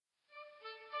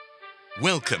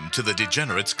Welcome to the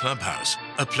Degenerates Clubhouse,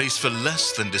 a place for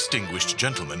less than distinguished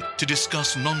gentlemen to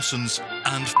discuss nonsense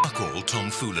and fuck-all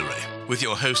tomfoolery, with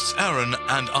your hosts Aaron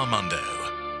and Armando.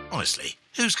 Honestly,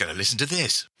 who's going to listen to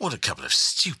this? What a couple of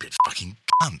stupid fucking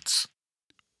cunts.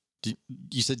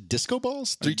 You said disco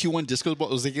balls? 3, 2, 1 disco balls?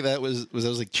 Was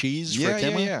that like cheese for a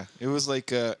camera? Yeah. It was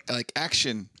like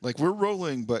action. Like we're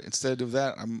rolling, but instead of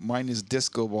that, mine is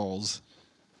disco balls.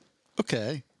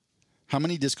 Okay. How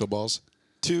many disco balls?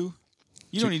 2.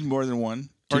 You don't need more than 1.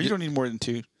 Or you don't need more than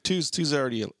 2. Two's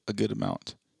already a good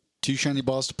amount. 2 shiny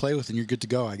balls to play with and you're good to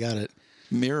go. I got it.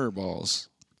 Mirror balls.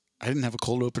 I didn't have a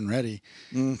cold open ready.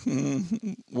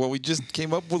 Mm-hmm. Well, we just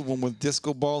came up with one with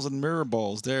disco balls and mirror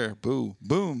balls. There. Boo.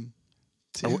 Boom.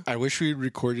 I wish we had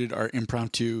recorded our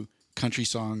impromptu country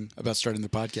song about starting the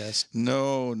podcast.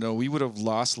 No. We would have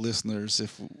lost listeners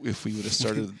if we would have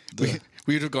started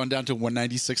we would have gone down to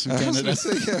 196 in Canada.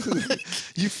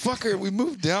 You fucker. We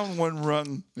moved down one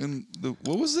rung in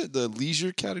what was it? The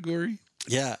leisure category?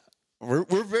 Yeah. We're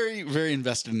very, very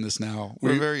invested in this now.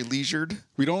 We're very leisured.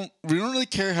 We don't really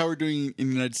care how we're doing in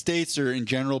the United States or in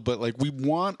general, but like we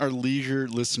want our leisure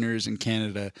listeners in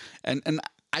Canada. And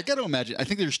I got to imagine, I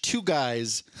think there's 2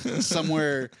 guys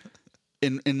somewhere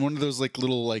in one of those like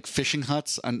little like fishing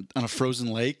huts on a frozen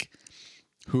lake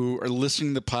who are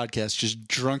listening to the podcast just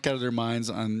drunk out of their minds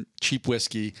on cheap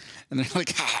whiskey. And they're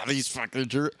like, these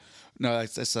fuckers. No,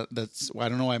 that's I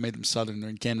don't know why I made them Southern. They're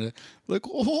in Canada. Like,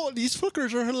 oh, these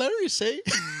fuckers are hilarious, eh?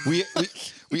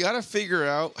 we got to figure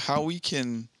out how we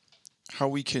can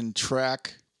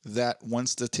track that one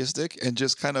statistic and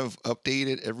just kind of update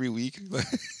it every week.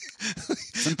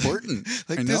 It's important.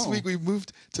 Like this week we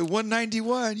moved to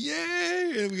 191.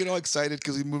 Yay! And we get all excited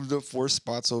because we moved up 4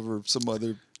 spots over some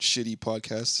other shitty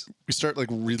podcasts. We start like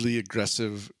really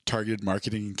aggressive targeted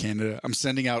marketing in Canada. I'm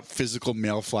sending out physical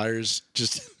mail flyers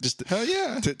just hell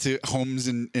yeah to homes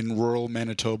in rural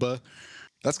Manitoba.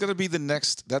 That's got to be the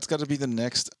next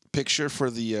picture for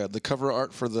the cover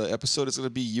art for the episode. It's going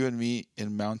to be you and me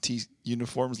in Mountie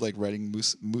uniforms, like riding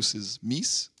moose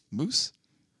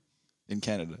in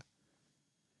Canada.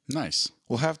 Nice.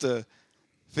 We'll have to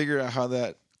figure out how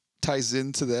that ties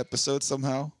into the episode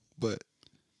somehow, but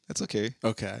that's okay.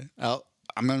 Okay.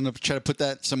 I'm going to try to put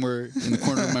that somewhere in the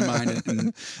corner of my mind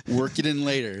and work it in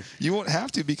later. You won't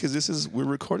have to because we're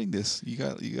recording this. You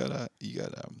got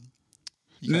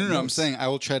No. I'm saying I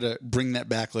will try to bring that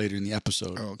back later in the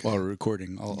episode while we're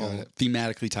recording. I'll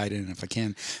thematically tie it in if I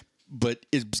can. But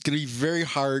it's going to be very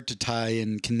hard to tie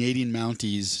in Canadian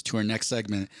Mounties to our next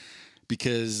segment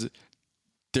because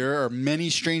there are many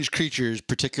strange creatures,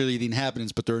 particularly the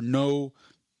inhabitants, but there are no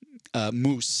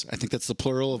moose. I think that's the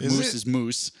plural of moose is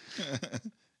moose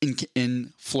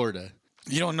in Florida.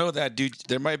 You don't know that, dude.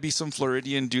 There might be some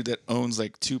Floridian dude that owns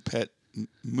like 2 pet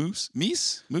moose.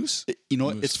 You know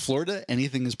what? It's Florida.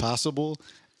 Anything is possible.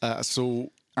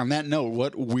 So on that note,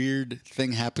 what weird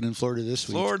thing happened in Florida this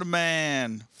week? Florida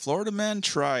man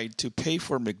tried to pay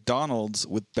for McDonald's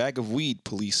with bag of weed,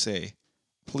 police say.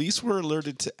 Police were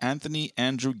alerted to Anthony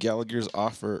Andrew Gallagher's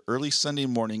offer early Sunday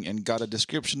morning and got a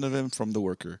description of him from the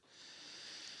worker.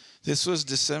 This was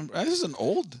December. This is an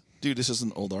old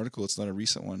article. It's not a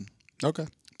recent one. Okay.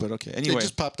 But okay. Anyway. It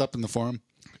just popped up in the forum.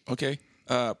 Okay.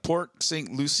 Port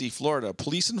St. Lucie, Florida.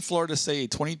 Police in Florida say a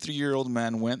 23-year-old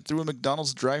man went through a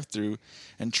McDonald's drive-thru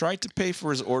and tried to pay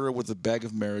for his order with a bag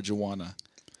of marijuana.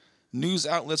 News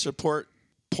outlets report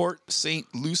Port St.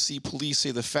 Lucie police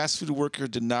say the fast food worker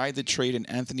denied the trade and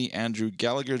Anthony Andrew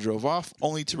Gallagher drove off,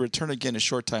 only to return again a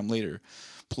short time later.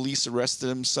 Police arrested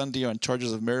him Sunday on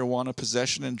charges of marijuana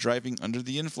possession and driving under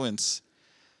the influence.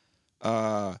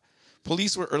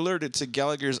 Police were alerted to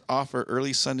Gallagher's offer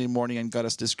early Sunday morning and got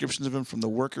us descriptions of him from the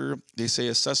worker. They say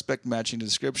a suspect matching the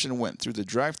description went through the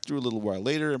drive-thru a little while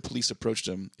later and police approached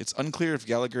him. It's unclear if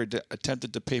Gallagher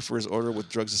attempted to pay for his order with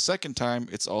drugs a second time.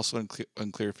 It's also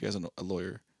unclear if he has a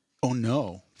lawyer. Oh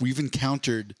no. We've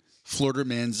encountered Florida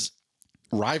man's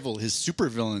rival, his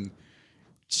supervillain,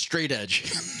 Straight Edge.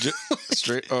 I was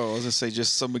going to say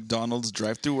just some McDonald's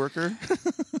drive-thru worker.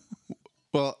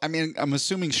 Well, I mean, I'm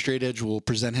assuming Straight Edge will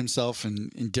present himself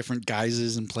in different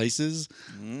guises and places,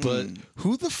 but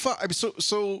who the fuck? I mean,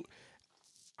 so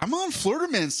I'm on Florida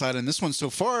man's side on this one so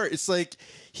far. It's like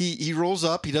he rolls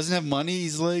up, he doesn't have money.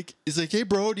 He's like, hey,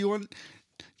 bro, do you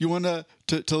want to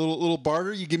little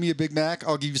barter? You give me a Big Mac,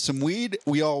 I'll give you some weed.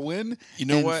 We all win. You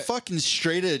know what? Fucking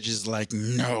Straight Edge is like,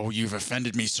 no, you've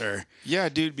offended me, sir. Yeah,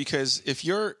 dude. Because if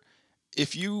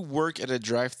you work at a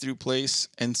drive-through place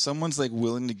and someone's like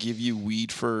willing to give you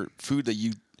weed for food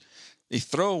that they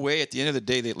throw away at the end of the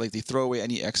day, they throw away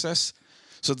any excess.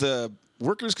 So the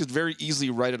workers could very easily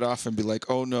write it off and be like,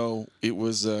 "Oh no, it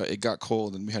was it got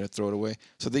cold and we had to throw it away."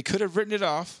 So they could have written it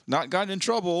off, not gotten in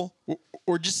trouble,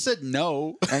 or just said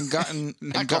no and gotten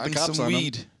Not called the cops some on 'em.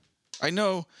 weed. I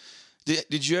know.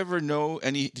 Did you ever know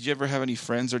any? Did you ever have any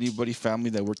friends or anybody, family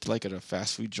that worked like at a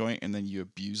fast food joint and then you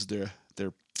abused their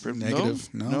Negative.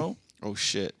 No. Oh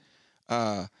shit.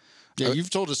 Yeah, you've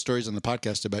told us stories on the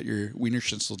podcast about your Wiener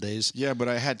Schnitzel days. Yeah, but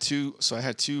I had two. So I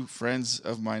had two friends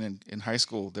of mine in high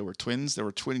school. They were twins. They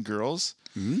were twin girls,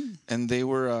 and they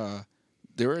were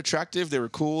attractive. They were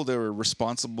cool. They were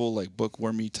responsible, like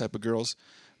bookwormy type of girls,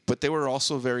 but they were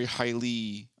also very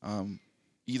highly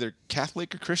either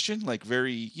Catholic or Christian, like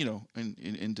very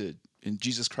in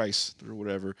Jesus Christ or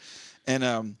whatever.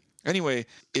 And anyway,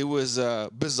 it was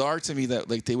bizarre to me that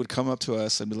like they would come up to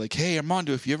us and be like, "Hey,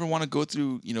 Armando, if you ever want to go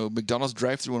through, McDonald's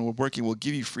drive-through when we're working, we'll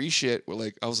give you free shit."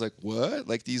 I was like, "What?"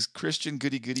 Like these Christian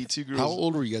goody two girls. How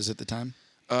old were you guys at the time?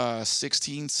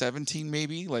 16, 17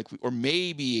 maybe, or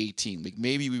maybe 18. Like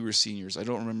maybe we were seniors. I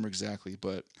don't remember exactly,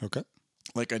 but Okay.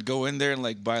 like I'd go in there and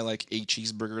like buy like a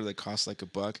cheeseburger that cost like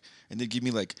 $1, and they'd give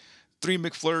me like 3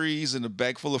 McFlurries and a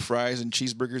bag full of fries and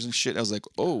cheeseburgers and shit. I was like,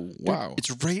 "Oh wow!"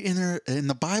 It's right in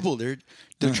the Bible. They're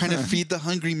trying to feed the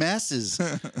hungry masses.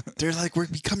 They're like, we're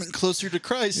becoming closer to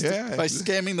Christ by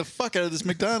scamming the fuck out of this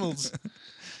McDonald's.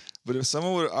 But if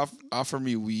someone would offer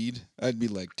me weed, I'd be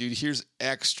like, "Dude, here's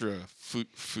extra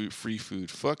free food.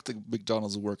 Fuck the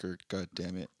McDonald's worker. God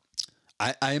damn it."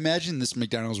 I imagine this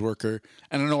McDonald's worker,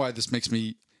 and I don't know why this makes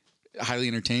me highly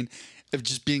entertained, of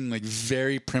just being like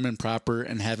very prim and proper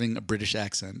and having a British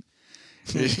accent.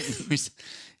 It's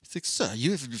like, "Sir,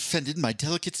 you have offended my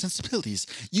delicate sensibilities.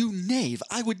 You knave,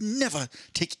 I would never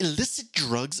take illicit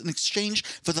drugs in exchange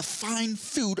for the fine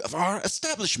food of our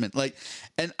establishment."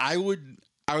 And I would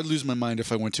lose my mind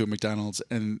if I went to a McDonald's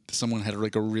and someone had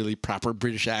like a really proper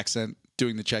British accent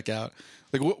doing the checkout.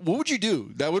 Like, what would you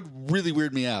do? That would really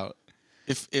weird me out.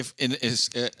 If in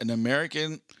an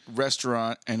American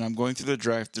restaurant and I'm going through the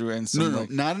drive-through and No,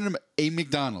 not in a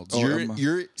McDonald's.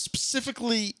 You're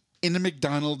specifically in a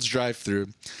McDonald's drive-through,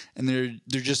 and they're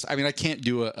just. I mean, I can't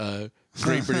do a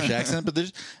great British accent, but they're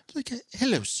just like,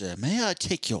 "Hello, sir. May I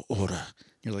take your order?"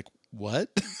 You're like, "What?"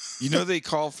 They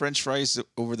call French fries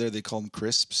over there. They call them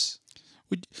crisps.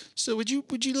 Would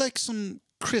you like some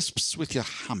crisps with your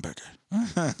hamburger?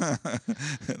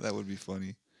 That would be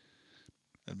funny.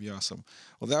 That'd be awesome.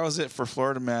 Well, that was it for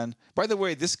Florida Man. By the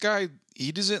way, this guy,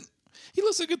 he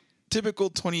looks like a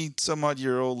typical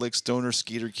 20-some-odd-year-old like stoner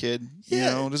skater kid.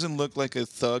 Yeah. Doesn't look like a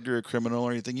thug or a criminal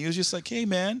or anything. He was just like, "Hey,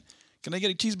 man, can I get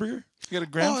a cheeseburger? I got a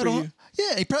gram for you."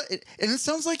 Yeah, and it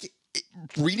sounds like,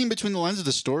 reading between the lines of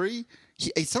the story,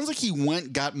 it sounds like he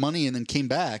got money and then came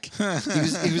back. He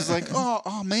was like,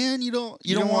 "Oh man, you don't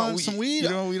want some weed?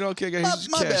 We don't care, guys.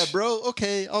 My bad, bro.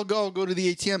 Okay, I'll go to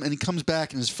the ATM." And he comes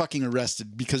back and is fucking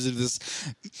arrested because of this.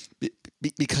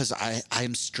 Because I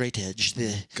am straight edge,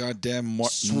 the goddamn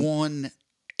sworn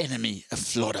enemy of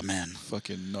Florida Man.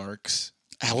 Fucking narcs.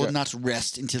 I will not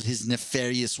rest until his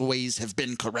nefarious ways have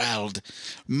been corralled.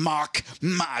 Mark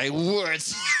my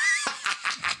words.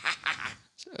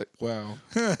 Wow.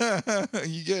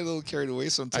 You get a little carried away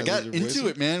sometimes. I got into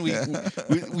it, man.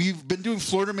 We've been doing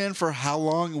Florida Man for how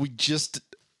long? We just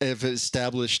have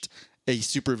established a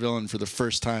supervillain for the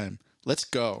first time. Let's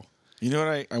go. You know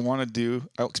what I want to do?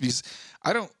 Because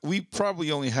we probably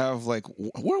only have like,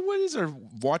 what is our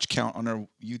watch count on our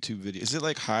YouTube video? Is it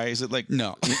like high? Is it like,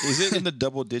 no? Is it in the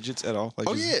double digits at all? Like,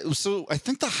 yeah. So I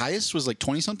think the highest was like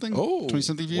 20-something. Oh,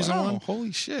 20-something views wow, on one.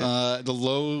 Holy shit. The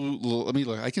low, let me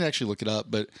look. I can actually look it up,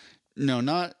 but no,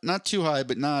 not too high,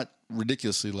 but not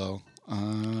ridiculously low.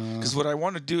 Because what I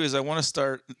want to do is I want to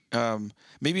start,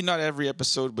 maybe not every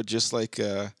episode, but just like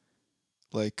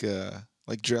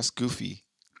dress goofy.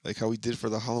 Like how we did for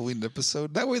the Halloween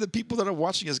episode. That way the people that are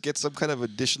watching us get some kind of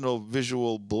additional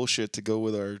visual bullshit to go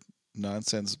with our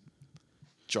nonsense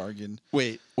jargon.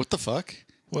 Wait, what the fuck?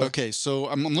 What? Okay, so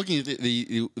I'm looking at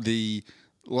the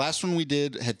last one we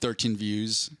did had 13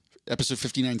 views. Episode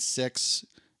 59, 6.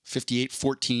 58,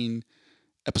 14.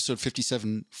 Episode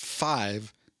 57,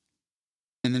 5.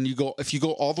 And then if you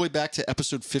go all the way back to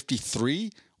episode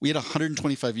 53, we had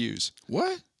 125 views.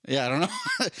 What? Yeah, I don't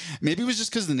know. Maybe it was just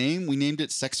because the name. We named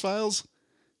it Sex Files.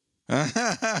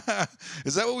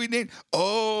 Is that what we named?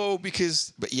 Oh,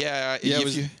 but yeah.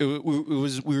 It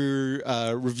was we were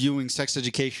reviewing Sex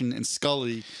Education, and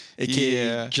Scully,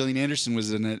 aka Gillian Anderson,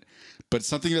 was in it. But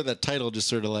something about that title just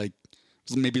sort of like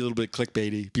was maybe a little bit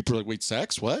clickbaity. People are like, "Wait,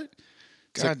 sex? What?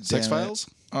 Sex Files?"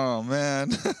 Oh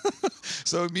man.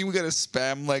 So I mean, we got to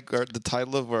spam like the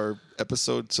title of our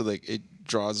episode so like it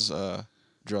draws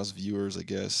viewers, I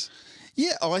guess.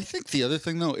 Yeah. Oh, I think the other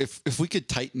thing though, if we could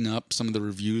tighten up some of the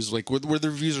reviews, like where the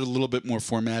reviews are a little bit more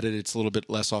formatted, it's a little bit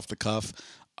less off the cuff,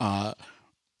 and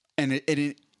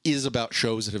it is about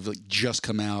shows that have like just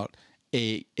come out,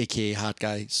 aka Hot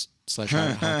Guys / Hot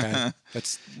Guy.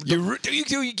 That's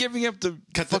You giving up the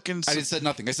fucking. I said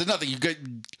nothing. I said nothing. You got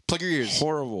plug your ears.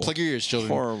 Horrible. Plug your ears,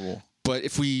 children. Horrible. But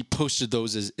if we posted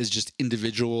those as just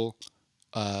individual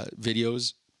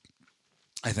videos,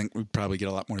 I think we'd probably get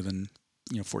a lot more than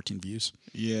 14 views.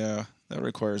 Yeah, that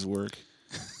requires work.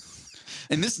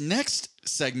 And this next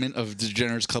segment of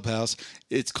Degenerates Clubhouse,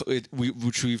 which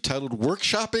we've titled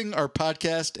 "Workshopping Our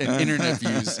Podcast and Internet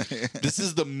Views." This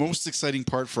is the most exciting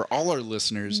part for all our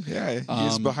listeners. Yeah,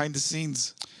 he's behind the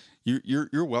scenes.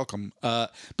 You're welcome.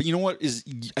 But you know what is,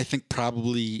 I think,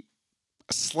 probably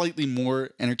a slightly more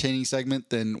entertaining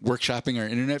segment than workshopping our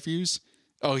internet views?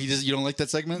 Oh, you don't like that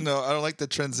segment? No, I don't like the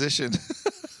transition.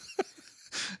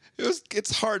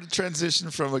 It's hard to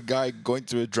transition from a guy going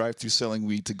through a drive-through selling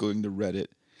weed to going to Reddit.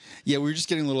 Yeah, we were just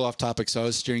getting a little off topic, so I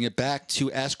was steering it back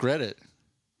to Ask Reddit.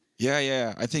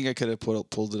 Yeah. I think I could have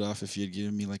pulled it off if you had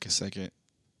given me like a second.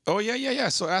 Oh, yeah.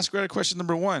 So Ask Reddit question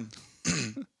number 1.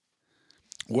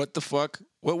 What the fuck?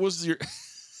 What was your...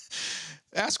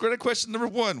 Ask Reddit question number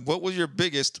 1. What was your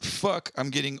biggest fuck I'm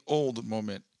getting old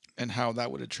moment? And how that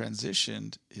would have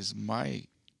transitioned is my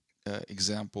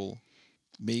example.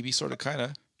 Maybe, sort of, kind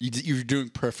of. You're doing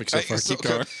perfect so far. Keep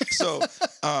going. So,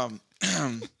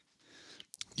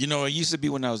 it used to be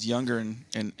when I was younger and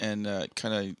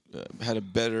kind of had a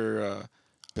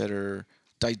better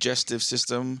digestive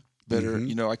system. Better,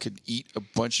 I could eat a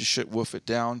bunch of shit, wolf it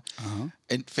down. Uh-huh.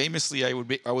 And famously,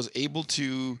 I was able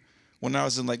to, when I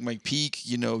was in like my peak,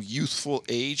 youthful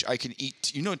age, I can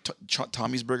eat.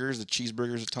 Tommy's Burgers, the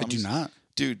cheeseburgers at Tommy's. I do not.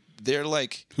 Dude, they're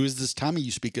like... Who is this Tommy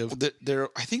you speak of?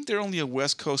 I think they're only a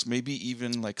West Coast, maybe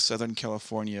even like Southern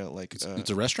California. Like it's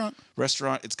a restaurant?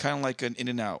 Restaurant. It's kind of like an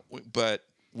In-N-Out, but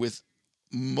with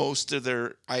most of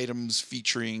their items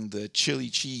featuring the chili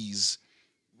cheese.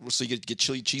 So you get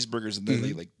chili cheeseburgers, and then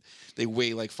they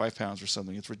weigh like 5 pounds or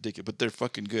something. It's ridiculous, but they're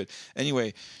fucking good.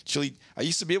 Anyway, I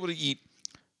used to be able to eat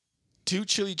 2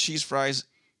 chili cheeseburgers,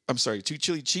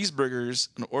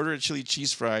 an order of chili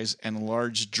cheese fries, and a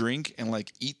large drink, and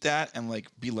like eat that and like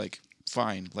be like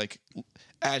fine, like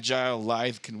agile,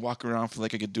 lithe, can walk around for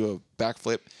like I could do a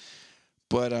backflip.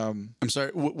 But I'm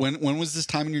sorry. When was this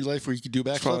time in your life where you could do a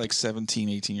backflip? Probably like 17,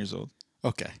 18 years old.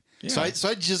 Okay. Yeah. So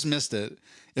I just missed it.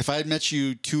 If I had met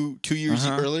you two years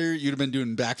earlier, you'd have been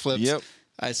doing backflips. Yep.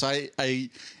 I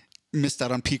missed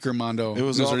out on peak Armando. It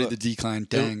was already the decline.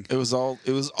 Dang. It was all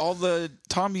the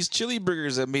Tommy's chili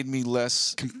burgers that made me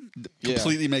less.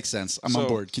 Completely makes sense. I'm on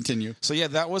board. Continue. So yeah,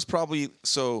 that was probably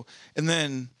so. And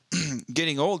then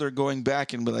getting older, going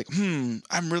back and be like,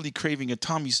 I'm really craving a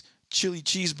Tommy's chili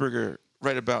cheeseburger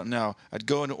right about now. I'd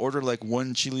go and order like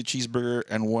 1 chili cheeseburger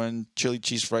and 1 chili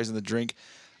cheese fries and the drink.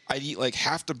 I'd eat like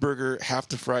half the burger, half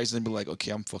the fries, and then be like,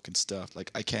 okay, I'm fucking stuffed.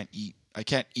 Like I can't eat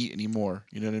anymore.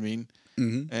 You know what I mean?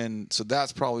 Mm-hmm. And so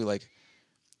that's probably like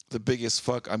the biggest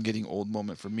fuck I'm getting old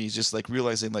moment for me, is just like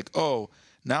realizing like, oh,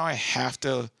 now I have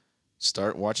to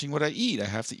start watching what I eat. I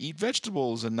have to eat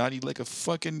vegetables and not eat like a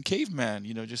fucking caveman,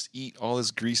 just eat all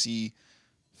this greasy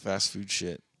fast food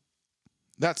shit.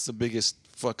 That's the biggest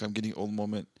fuck I'm getting old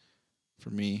moment for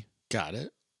me. Got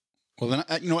it. Well, then,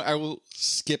 I will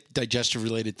skip digestive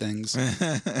related things.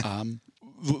 The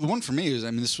one for me is,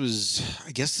 this was,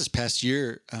 I guess this past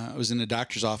year, I was in a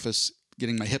doctor's office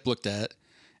getting my hip looked at.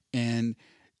 And,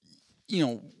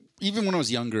 even when I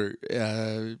was younger,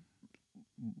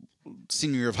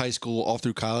 senior year of high school, all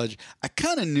through college, I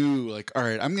kind of knew like, all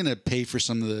right, I'm going to pay for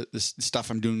some of the stuff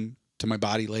I'm doing to my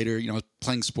body later.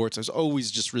 Playing sports, I was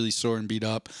always just really sore and beat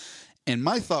up. And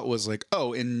my thought was like,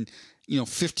 oh, in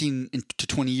 15 to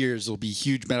 20 years, there'll be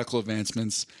huge medical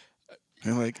advancements.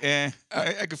 I'm like, I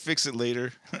could fix it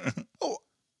later.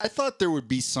 I thought there would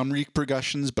be some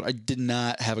repercussions, but I did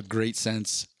not have a great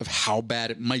sense of how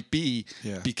bad it might be.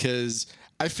 Yeah. Because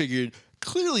I figured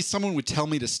clearly someone would tell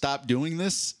me to stop doing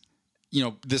this.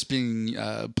 This being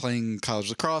playing college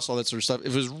lacrosse, all that sort of stuff.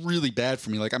 It was really bad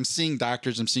for me. Like I'm seeing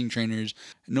doctors, I'm seeing trainers.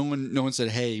 No one said,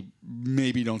 hey,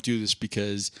 maybe don't do this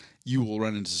because you will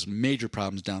run into some major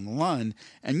problems down the line.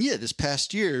 And yeah, this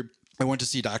past year, I went to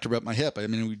see a doctor about my hip.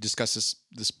 We discussed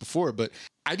this before, but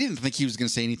I didn't think he was going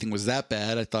to say anything was that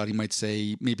bad. I thought he might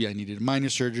say maybe I needed a minor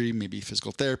surgery, maybe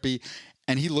physical therapy.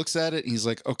 And he looks at it and he's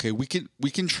like, okay, we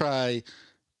can try,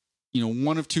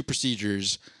 1 of 2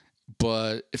 procedures.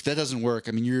 But if that doesn't work,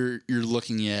 you're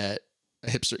looking at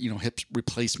hip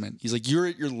replacement. He's like, you're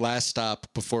at your last stop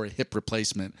before a hip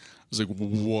replacement. I was like,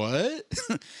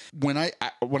 what? when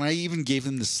I even gave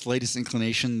him the slightest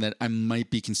inclination that I might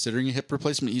be considering a hip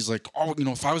replacement, he's like, oh,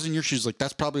 if I was in your shoes, like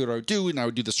that's probably what I would do, and I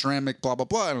would do the ceramic, blah blah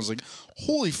blah. And I was like,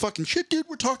 holy fucking shit, dude,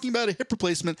 we're talking about a hip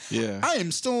replacement. Yeah. I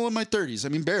am still in my 30s. I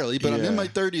mean, barely, but I'm in my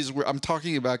 30s where I'm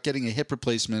talking about getting a hip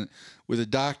replacement with a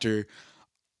doctor.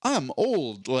 I'm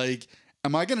old. Like,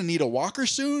 am I gonna need a walker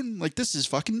soon? Like, this is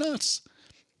fucking nuts.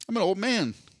 I'm an old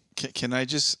man. Can I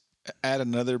just add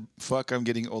another fuck I'm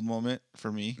getting old moment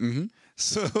for me? Mm-hmm.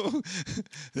 So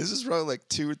this is probably like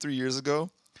 2 or 3 years ago.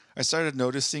 I started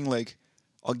noticing like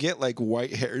I'll get like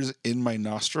white hairs in my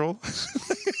nostril.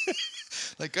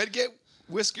 Like I'd get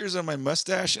whiskers on my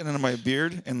mustache and on my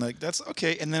beard, and like that's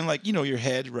okay. And then like your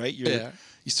head, right? You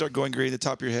start going gray at the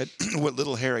top of your head. What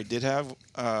little hair I did have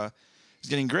was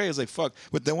getting gray. I was like, fuck.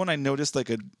 But then when I noticed like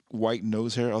a white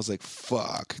nose hair, I was like,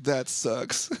 fuck, that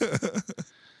sucks.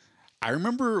 I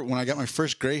remember when I got my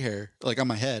first gray hair, like on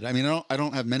my head. I mean, I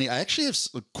don't have many. I actually have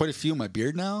quite a few in my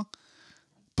beard now,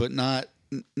 but not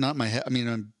my head. I mean,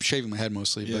 I'm shaving my head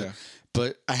mostly. Yeah.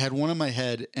 But I had one on my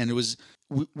head, and it was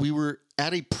we were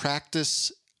at a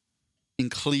practice in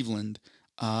Cleveland.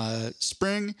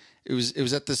 Spring. It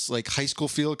was at this like high school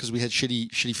field because we had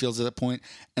shitty fields at that point,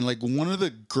 and like one of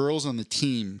the girls on the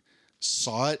team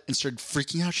saw it and started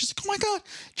freaking out. She's like, "Oh my god,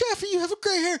 Jeffy, you have a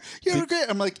gray hair. You have a gray."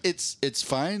 I'm like, "It's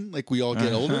fine. Like we all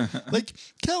get older. Like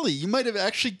Kelly, you might have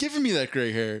actually given me that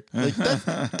gray hair. Like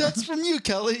that's from you,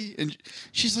 Kelly." And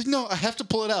she's like, "No, I have to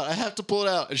pull it out. I have to pull it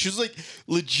out." And she was like,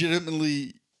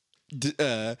 legitimately.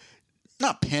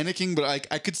 Not panicking, but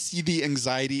I could see the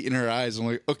anxiety in her eyes. I'm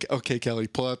like, okay, Kelly,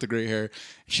 pull out the gray hair.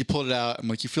 She pulled it out. I'm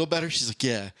like, you feel better? She's like,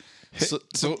 yeah. So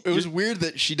it was weird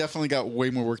that she definitely got way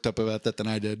more worked up about that than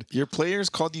I did. Your players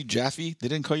called you Jaffe? They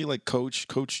didn't call you like Coach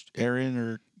Aaron,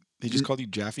 or they just called you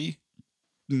Jaffe?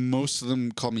 Most of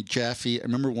them called me Jaffe. I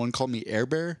remember one called me Air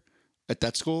Bear at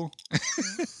that school.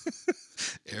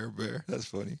 Air Bear. That's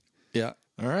funny. Yeah.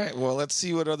 All right. Well, let's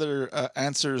see what other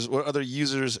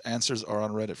users' answers are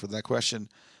on Reddit for that question.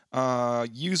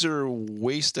 User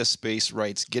Waste a Space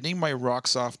writes, "Getting my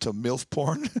rocks off to MILF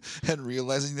porn and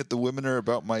realizing that the women are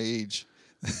about my age."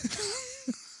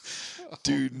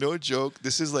 Dude, no joke.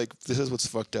 This is what's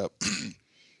fucked up.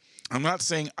 I'm not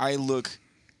saying I look.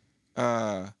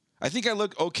 I think I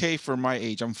look okay for my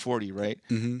age. I'm 40, right?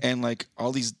 Mm-hmm. And like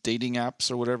all these dating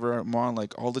apps or whatever I'm on,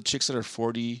 like all the chicks that are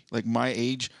 40, like my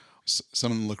age.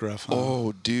 Some of them look rough. Huh?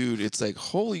 Oh, dude, it's like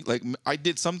holy. Like I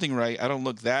did something right. I don't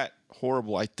look that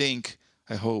horrible. I think.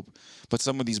 I hope. But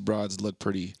some of these broads look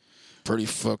pretty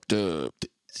fucked up.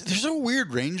 There's a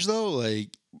weird range though, like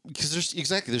because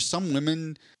there's some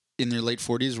women in their late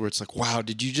 40s where it's like, wow,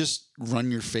 did you just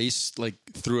run your face like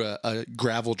through a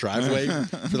gravel driveway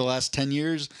for the last 10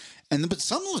 years? But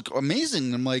some look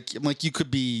amazing. I'm like you could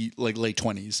be like late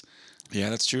 20s. Yeah,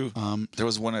 that's true. There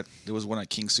was one at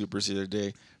King Supers the other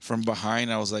day. From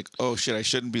behind, I was like, "Oh shit, I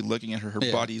shouldn't be looking at her. Her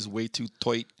body is way too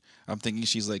tight." I'm thinking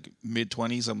she's like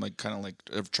mid-20s. I'm like kind of like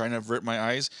trying to avert my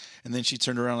eyes, and then she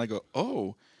turned around and I go,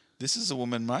 "Oh, this is a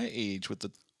woman my age with the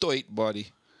tight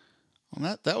body."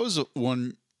 Well, that was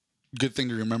one good thing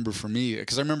to remember for me,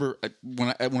 because I remember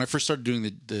when I first started doing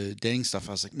the dating stuff,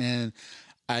 I was like, man,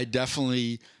 I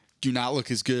definitely do not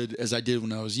look as good as I did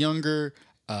when I was younger.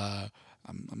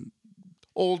 I'm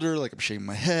older, like I'm shaving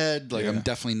my head, like I'm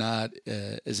definitely not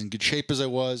as in good shape as I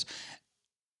was.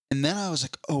 And then I was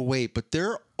like, oh wait, but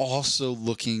they're also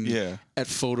looking at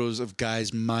photos of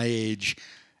guys my age.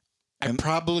 I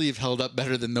probably have held up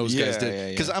better than those guys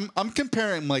did, because I'm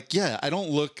comparing. Like, I don't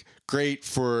look great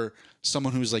for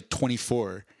someone who's like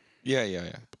 24. Yeah.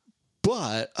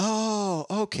 But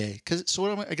okay. Because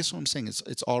I guess what I'm saying is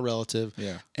it's all relative.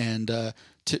 Yeah. And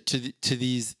to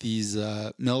these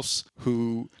MILFs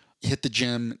who hit the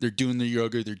gym, they're doing their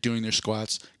yoga, they're doing their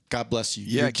squats. God bless you.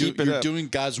 Yeah, you're doing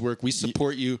God's work. We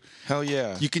support you. Hell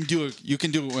yeah. You can do it. You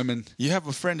can do it, women. You have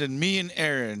a friend in me and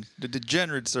Aaron. The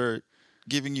degenerates are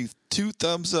giving you 2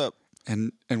 thumbs up.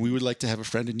 And we would like to have a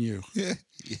friend in you. Yeah.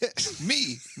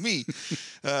 Me.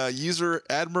 User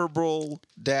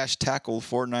Admirable-Tackle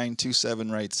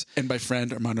 4927 writes. And by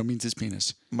friend, Armando means his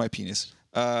penis. My penis.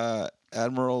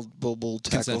 Admirable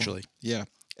Tackle. Consensually. Yeah.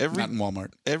 Not in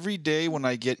Walmart. Every day when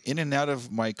I get in and out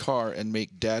of my car and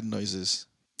make dad noises.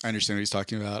 I understand what he's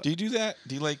talking about. Do you do that?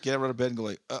 Do you like get out of bed and go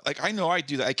like I know I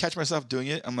do that. I catch myself doing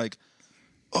it. I'm like,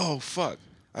 oh fuck.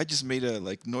 I just made a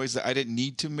like noise that I didn't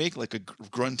need to make, like a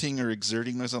grunting or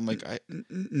exerting noise. I'm like,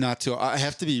 not to. I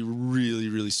have to be really,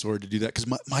 really sore to do that, because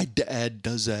my dad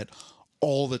does that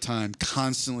all the time,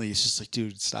 constantly. It's just like,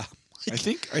 dude, stop. I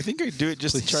think I do it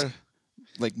just to try to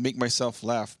like make myself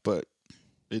laugh, but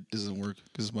it doesn't work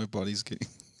because my body's getting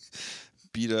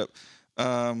beat up.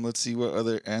 Let's see what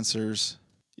other answers.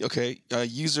 Okay,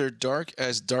 user Dark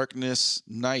as Darkness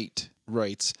Night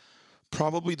writes,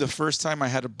 probably the first time I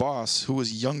had a boss who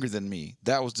was younger than me.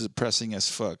 That was depressing as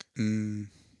fuck.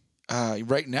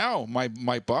 Right now,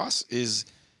 my boss is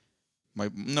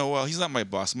he's not my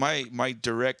boss. My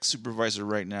direct supervisor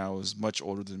right now is much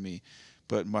older than me,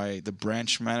 but the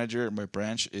branch manager at my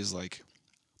branch is like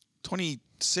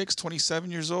 26, 27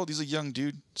 years old. He's a young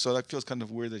dude, so that feels kind of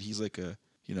weird that he's like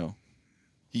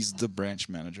he's the branch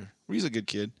manager. He's a good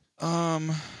kid.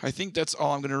 I think that's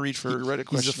all I'm gonna read for Reddit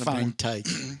question. He's a fine type.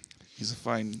 He's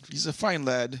a fine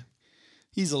lad.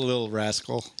 He's a little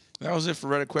rascal. That was it for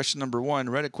Reddit question number 1.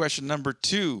 Reddit question number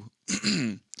 2.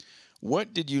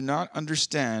 What did you not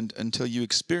understand until you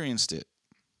experienced it?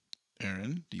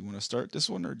 Aaron, do you want to start this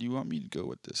one, or do you want me to go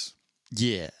with this?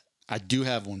 Yeah, I do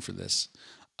have one for this.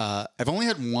 I've only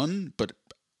had one, but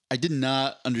I did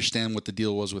not understand what the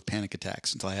deal was with panic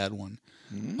attacks until I had one.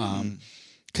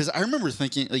 Because I remember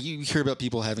thinking, like, you hear about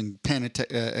people having panic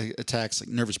attacks, like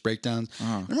nervous breakdowns.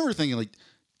 I remember thinking, like,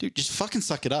 dude, just fucking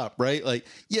suck it up, right? Like,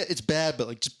 yeah, it's bad, but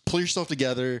like, just pull yourself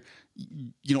together.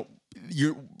 You know,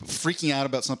 you're freaking out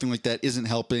about something like that isn't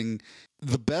helping.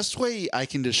 The best way I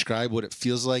can describe what it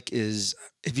feels like is,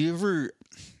 have you ever?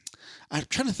 I'm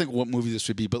trying to think what movie this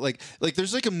would be, but like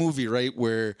there's like a movie, right,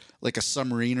 where like a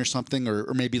submarine or something,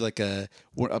 or maybe like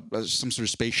some sort of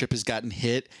spaceship has gotten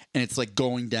hit and it's like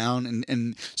going down,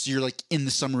 and so you're like in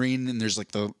the submarine and there's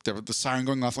like the siren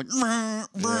going off, like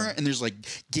and there's like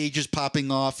gauges popping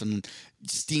off and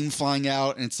steam flying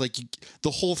out, and it's like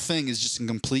the whole thing is just in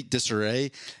complete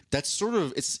disarray. That's sort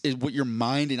of it's what your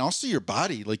mind and also your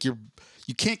body, like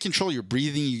you can't control your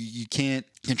breathing. You can't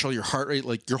control your heart rate.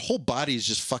 Like, your whole body is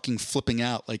just fucking flipping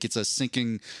out. Like, it's a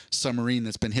sinking submarine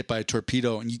that's been hit by a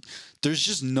torpedo. And there's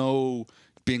just no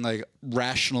being like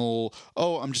rational,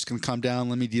 oh, I'm just going to calm down.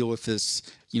 Let me deal with this.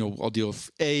 You know, I'll deal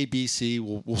with A, B, C.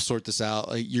 We'll sort this out.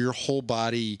 Like, your whole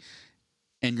body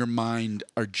and your mind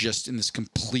are just in this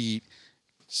complete,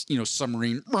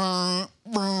 submarine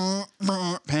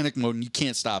panic mode, and you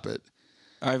can't stop it.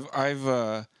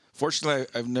 Fortunately,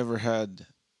 I've never had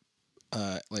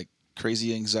like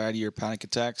crazy anxiety or panic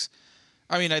attacks.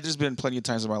 I mean, there's been plenty of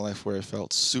times in my life where I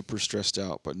felt super stressed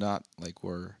out, but not like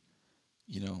where,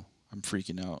 I'm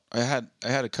freaking out. I had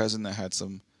a cousin that had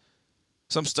some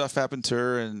stuff happen to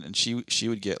her, and she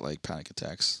would get like panic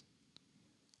attacks.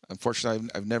 Unfortunately,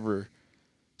 I've never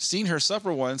seen her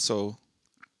suffer one, so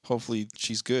hopefully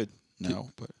she's good now.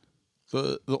 But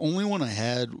the only one I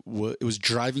had was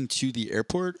driving to the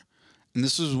airport. And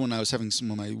this was when I was having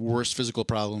some of my worst physical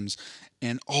problems,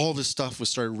 and all this stuff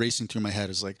started racing through my head. It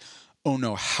was like, oh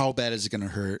no, how bad is it going to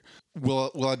hurt? Will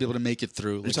I be able to make it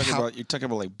through? You're talking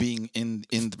about like being in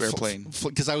the airplane,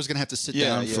 because I was going to have to sit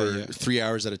down for 3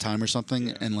 hours at a time or something,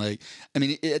 and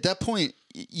at that point,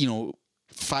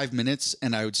 5 minutes,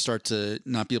 and I would start to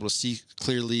not be able to see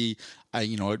clearly.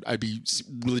 I'd be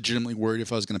legitimately worried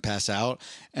if I was going to pass out.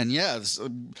 And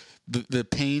the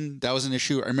pain, that was an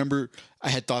issue. I remember I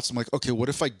had thoughts. I'm like, okay, what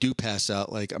if I do pass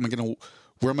out? Like, where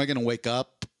am I going to wake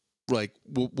up? Like,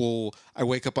 will I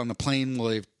wake up on the plane? Will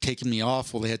they have taken me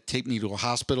off? Will they have to take me to a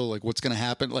hospital? Like, what's going to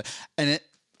happen? Like,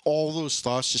 all those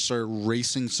thoughts just started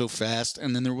racing so fast.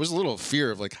 And then there was a little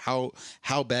fear of like, how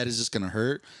bad is this going to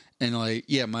hurt? And like,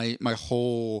 yeah, my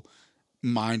whole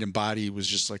mind and body was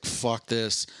just like, fuck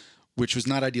this, which was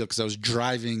not ideal because I was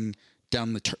driving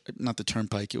down not the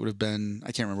turnpike. It would have been,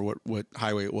 I can't remember what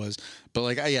highway it was, but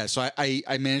like, so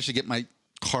I managed to get my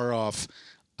car off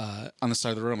on the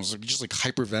side of the road. I was like, just like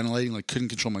hyperventilating, like couldn't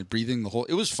control my breathing.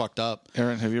 It was fucked up.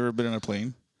 Aaron, have you ever been in a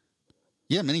plane?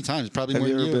 Yeah, many times. Probably more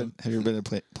than you. Have you ever been in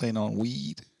a plane on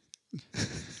weed?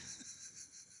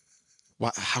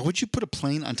 How would you put a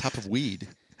plane on top of weed?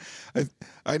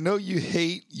 I know you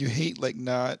hate like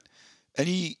not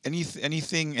any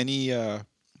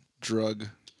drug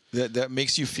that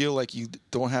makes you feel like you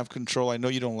don't have control. I know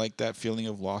you don't like that feeling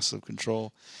of loss of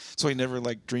control. So I never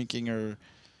like drinking or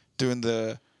doing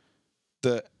the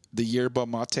yerba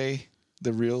mate,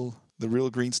 the real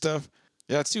green stuff.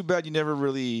 Yeah, it's too bad you never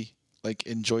really like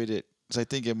enjoyed it, because I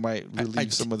think it might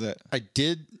relieve some of that. I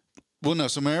did. Well, no.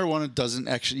 So marijuana doesn't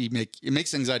actually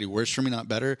makes anxiety worse for me, not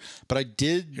better. But I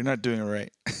did. You're not doing it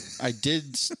right. I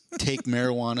did take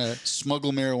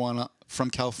smuggle marijuana from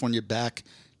California back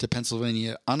to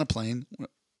Pennsylvania on a plane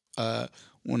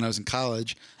when I was in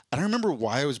college. I don't remember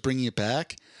why I was bringing it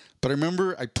back, but I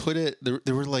remember I put it.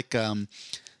 There were like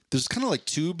there's kind of like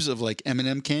tubes of like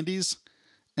M&M candies.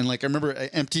 And like I remember I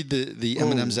emptied the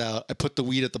M&Ms out. I put the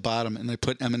weed at the bottom, and I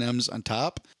put M&Ms on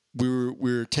top. we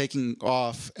were taking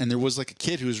off, and there was like a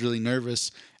kid who was really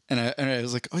nervous, and I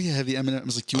was like, oh yeah, I have the M&M. I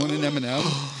was like, do you want an M&M?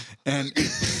 And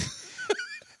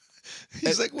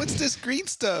He's like, what's this green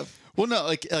stuff? well, no,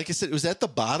 like I said, it was at the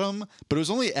bottom, but it was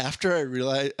only after I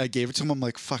realized I gave it to him. I'm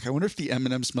like, fuck, I wonder if the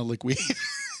M&M smelled like weed.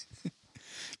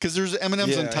 Because there's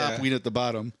M&Ms on top, weed at the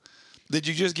bottom. Did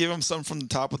you just give him some from the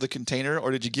top of the container,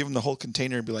 or did you give him the whole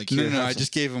container and be like, here, No, I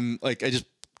just gave him, like, I just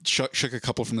shook a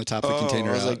couple from the top of the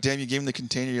container I was out. like, damn, you gave him the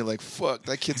container. You're like, fuck,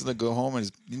 that kid's going to go home and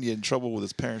he's going to get in trouble with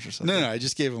his parents or something. No, I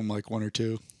just gave him like one or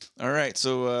two. All right,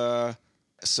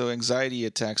 so anxiety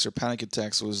attacks or panic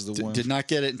attacks was the one. Did not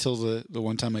get it until the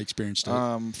one time I experienced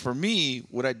it. For me,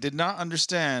 what I did not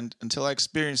understand until I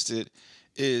experienced it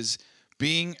is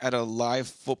being at a live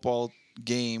football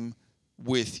game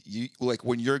with you, like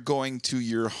when you're going to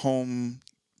your home,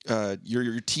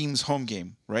 your team's home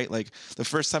game, right? Like the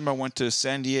first time I went to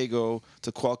San Diego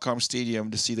to Qualcomm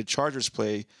Stadium to see the Chargers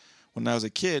play when I was a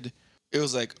kid, it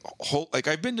was like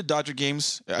I've been to Dodger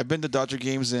games. I've been to Dodger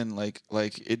games, and like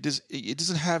it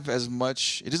doesn't have as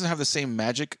much. It doesn't have the same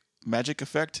magic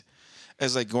effect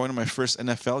as like going to my first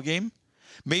NFL game.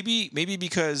 Maybe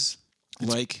because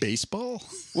like baseball.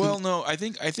 Well, no, I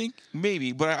think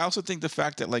maybe, but I also think the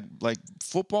fact that like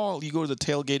football, you go to the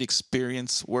tailgate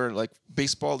experience where like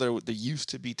baseball, there used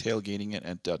to be tailgating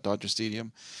at Dodger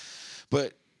Stadium,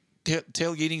 but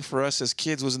tailgating for us as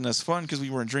kids wasn't as fun because we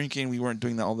weren't drinking, we weren't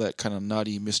doing all that kind of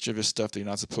naughty, mischievous stuff that you're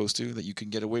not supposed to, that you can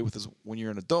get away with as when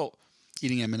you're an adult.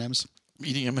 Eating M&Ms.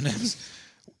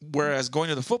 Whereas going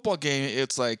to the football game,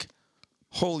 it's like,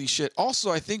 holy shit. Also,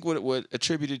 I think what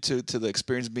attributed to the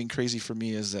experience being crazy for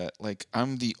me is that like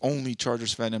I'm the only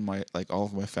Chargers fan in my like all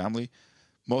of my family.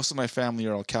 Most of my family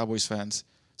are all Cowboys fans.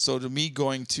 So to me,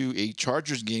 going to a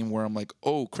Chargers game where I'm like,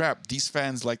 oh crap, these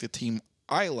fans like the team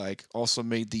I like, also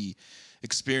made the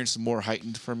experience more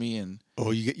heightened for me. And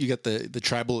you got the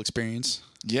tribal experience.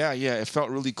 Yeah, it felt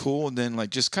really cool. And then like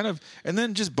just kind of, and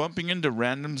then just bumping into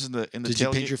randoms in the Did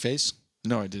you paint your face?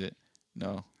 No, I didn't.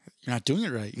 No. You're not doing it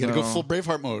right. You got to go full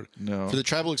Braveheart mode. No. For the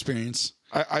tribal experience.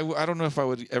 I don't know if I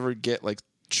would ever get like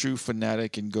true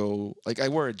fanatic and go like I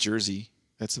wear a jersey.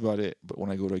 That's about it. But when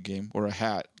I go to a game, or a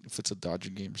hat if it's a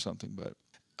Dodger game or something. But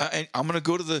and I'm going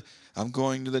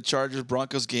to the Chargers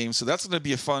Broncos game, so that's gonna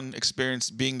be a fun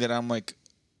experience. Being that I'm I'm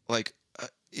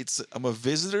a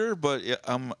visitor, but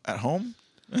I'm at home.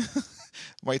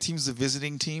 My team's a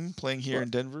visiting team playing here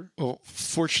in Denver. Well,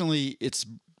 fortunately, it's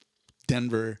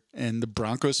Denver, and the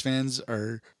Broncos fans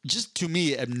are just, to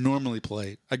me, abnormally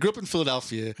polite. I grew up in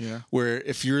Philadelphia, where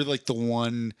if you're like the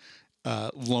one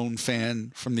lone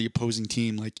fan from the opposing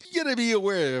team, like you gotta be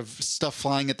aware of stuff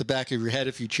flying at the back of your head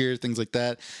if you cheer, things like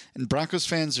that. And Broncos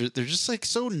fans they're just like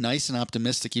so nice and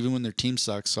optimistic, even when their team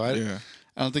sucks. So I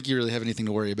don't think you really have anything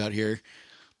to worry about here.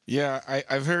 Yeah,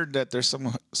 I've heard that there's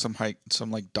some like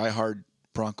diehard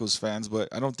Broncos fans, but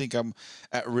I don't think I'm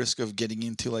at risk of getting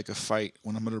into like a fight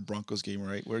when I'm at a Broncos game,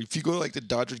 right? Where if you go to like the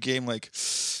Dodgers game, like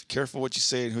careful what you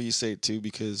say and who you say it to,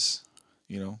 because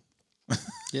you know.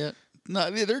 Yeah. No, I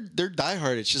mean, they're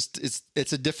diehard. It's just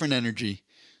it's a different energy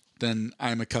than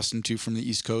I'm accustomed to from the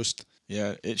East Coast.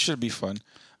 Yeah, it should be fun.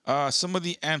 Some of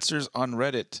the answers on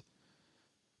Reddit: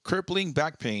 crippling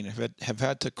back pain, have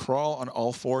had to crawl on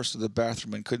all fours to the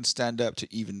bathroom and couldn't stand up to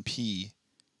even pee.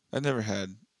 I've never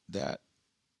had that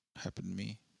happen to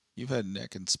me. You've had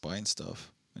neck and spine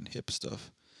stuff and hip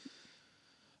stuff.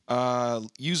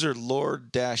 User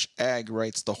Lord-Ag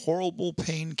writes, the horrible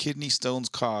pain kidney stones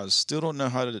cause. Still don't know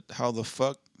how the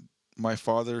fuck my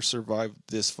father survived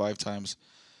this 5 times.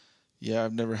 Yeah,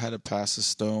 I've never had to pass a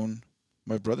stone.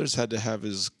 My brother's had to have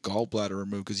his gallbladder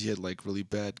removed because he had like really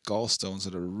bad gallstones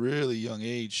at a really young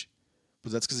age.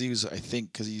 But that's because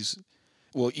he's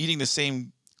eating the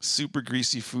same super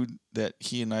greasy food that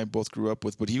he and I both grew up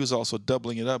with, but he was also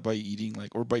doubling it up by eating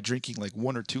by drinking like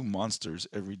 1 or 2 Monsters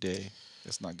every day.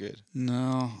 That's not good.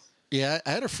 No. Yeah, I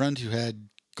had a friend who had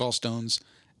gallstones,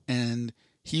 and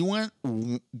he went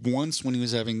once when he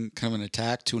was having kind of an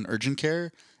attack to an urgent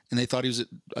care, and they thought he was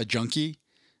a junkie.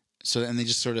 And they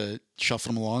just sort of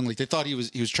shuffled him along. Like they thought he was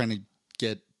trying to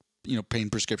get, pain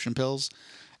prescription pills.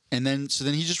 And then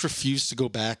he just refused to go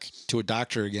back to a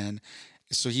doctor again.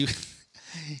 So he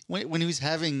when he was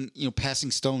having, passing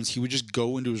stones, he would just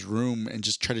go into his room and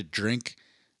just try to drink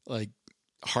like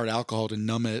hard alcohol to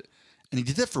numb it. And he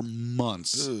did that for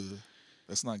months. Ugh,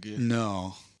 that's not good.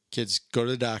 No. Kids, go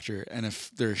to the doctor. And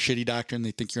if they're a shitty doctor and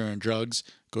they think you're on drugs,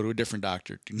 go to a different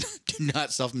doctor. Do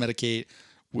not self-medicate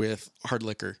with hard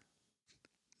liquor.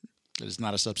 That is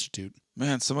not a substitute.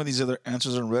 Man, some of these other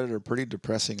answers on Reddit are pretty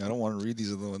depressing. I don't want to read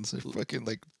these other ones. They're fucking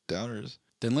like downers.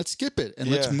 then let's skip it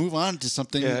and let's Yeah. move on to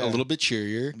something Yeah. a little bit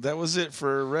cheerier. That was it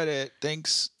for Reddit.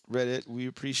 Thanks, Reddit. We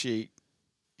appreciate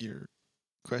your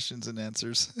questions and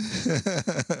answers.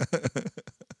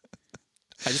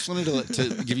 I just wanted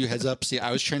to give you a heads up. See,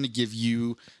 I was trying to give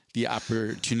you the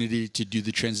opportunity to do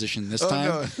the transition this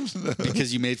time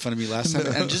because you made fun of me last time.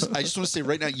 And I just want to say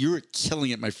right now, you are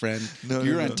killing it, my friend.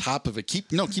 You're on top of it.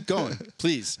 Keep going,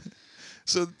 please.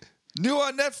 So, new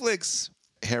on Netflix.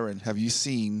 Heron, have you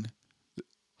seen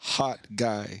Hot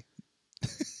Guy?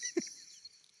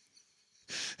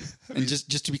 And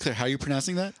just to be clear, how are you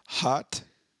pronouncing that? Hot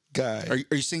Guy.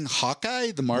 Are you saying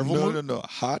Hawkeye, the Marvel movie? No.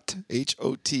 Hot,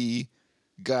 Hot,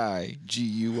 Guy,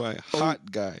 Guy.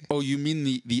 Hot Guy. Oh, you mean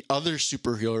the other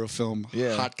superhero film,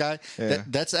 Yeah. Hot Guy? Yeah.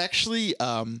 That's actually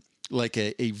like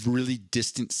a really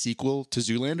distant sequel to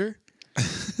Zoolander. Do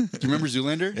you remember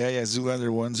Zoolander? Yeah.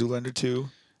 Zoolander 1, Zoolander 2.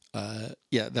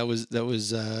 Yeah, that was.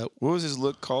 What was his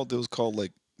look called? It was called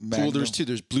like Magnum. Well, there's two.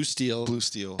 There's Blue Steel. Blue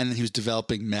Steel. And then he was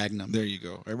developing Magnum. There you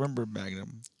go. I remember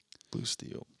Magnum. Blue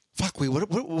Steel. Fuck, wait,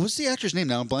 what's the actor's name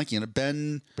now? I'm blanking on it.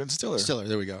 Ben Stiller. Stiller,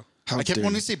 there we go. How I kept dare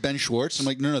wanting you. to say Ben Schwartz. I'm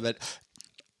like, no,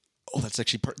 that's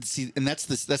actually part. See, and that's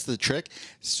the trick.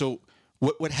 So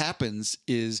what happens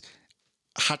is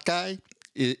Hot Guy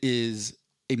is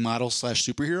a model /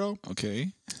 superhero,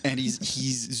 Okay. and he's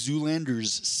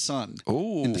Zoolander's son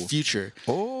in the future.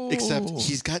 Except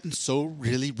he's gotten so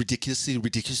really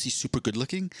ridiculously super good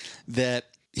looking that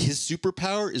his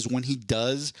superpower is when he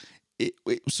does it.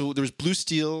 So there was Blue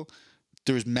Steel,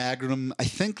 there was Magnum. I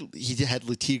think he had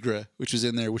La Tigra, which was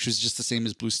in there, which was just the same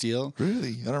as Blue Steel.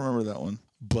 Really? I don't remember that one.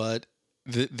 But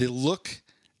the look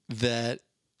that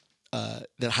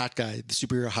that Hot Guy, the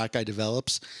superhero Hot Guy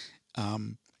develops.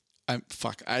 I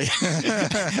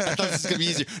thought this was gonna be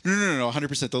easier. No,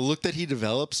 100%. The look that he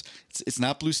develops, it's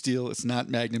not Blue Steel, it's not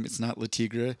Magnum, it's not La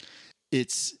Tigra.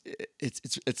 It's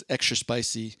extra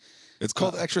spicy. It's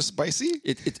called Extra Spicy?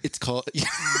 It's called.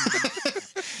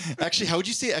 Actually, how would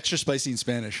you say extra spicy in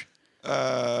Spanish?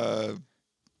 I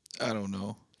don't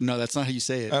know. No, that's not how you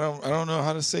say it. I don't know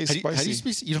how to say spicy. How do you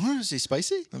speak? You don't know how to say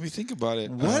spicy? Let me think about it.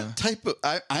 What type of?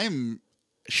 I'm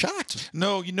shocked.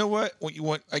 No, you know what? What you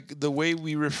want? Like the way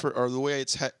we refer, or the way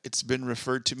it's been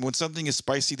referred to. When something is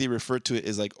spicy, they refer to it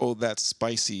as like, "Oh, that's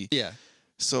spicy." Yeah.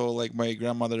 So like my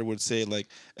grandmother would say like,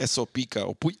 "Eso pica,"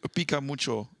 or "Pica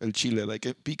mucho el chile." Like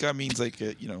pica means like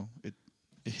it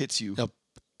hits you. No,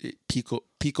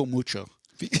 pico mucho.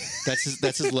 That's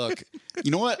his look.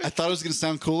 You know what? I thought it was gonna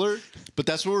sound cooler, but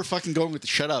that's where we're fucking going with the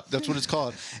shut up. That's what it's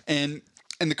called. And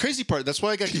the crazy part, that's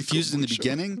why I got confused in the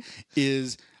beginning,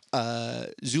 is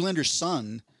Zoolander's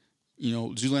son,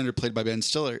 Zoolander played by Ben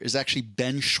Stiller, is actually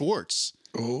Ben Schwartz.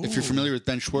 Oh. If you're familiar with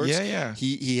Ben Schwartz, Yeah.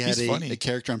 He had He's funny. a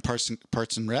character on Parks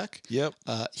and Rec. Yep.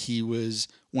 He was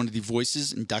one of the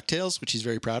voices in DuckTales, which he's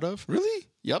very proud of. Really?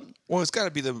 Yep. Well, it's got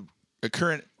to be the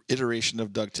current iteration of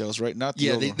DuckTales, right? Not the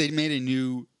Yeah, old they made a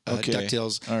new Okay.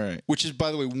 DuckTales. All right. Which is,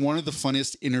 by the way, one of the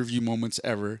funniest interview moments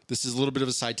ever. This is a little bit of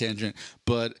a side tangent,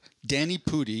 but Danny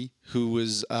Pudi, who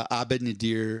was Abed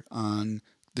Nadir on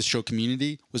the show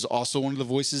Community, was also one of the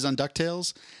voices on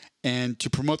DuckTales. And to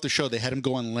promote the show, they had him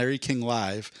go on Larry King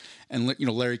Live. And,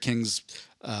 Larry King's,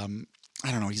 I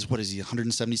don't know, he's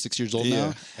 176 years old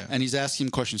now? Yeah. And he's asking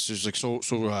him questions. So he's like, so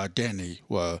Danny,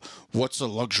 what's a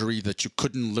luxury that you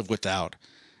couldn't live without?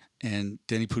 And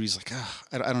Danny Pudi's like,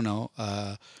 I don't know.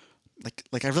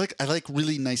 Like I like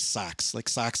really nice socks, like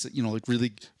socks that like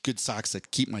really good socks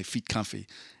that keep my feet comfy.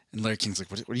 And Larry King's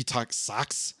like, what are you talking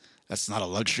socks? That's not a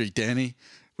luxury, Danny.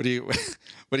 What do you?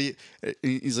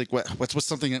 He's like, what's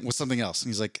something else? And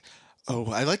he's like,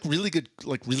 oh, I like really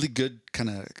good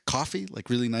kind of coffee, like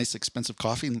really nice expensive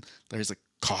coffee. And Larry's like,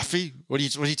 coffee? What are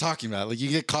you talking about? Like you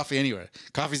can get coffee anywhere.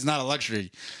 Coffee's not a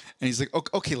luxury. And he's like,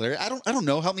 okay, Larry, I don't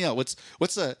know. Help me out. What's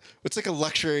like a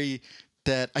luxury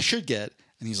that I should get?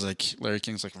 And he's like, Larry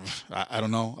King's like, I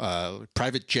don't know,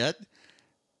 private jet.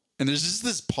 And there's just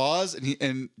this pause,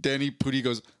 and Danny Pudi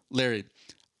goes, Larry,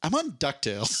 I'm on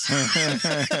DuckTales.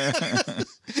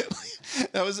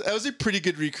 That was a pretty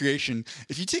good recreation.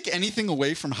 If you take anything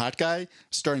away from Hot Guy,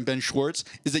 starring Ben Schwartz,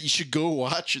 is that you should go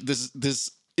watch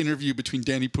this interview between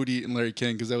Danny Pudi and Larry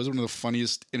King, because that was one of the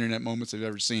funniest internet moments I've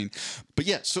ever seen. But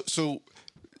yeah, so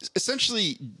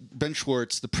essentially Ben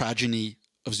Schwartz, the progeny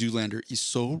of Zoolander, is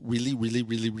so really, really,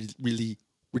 really, really, really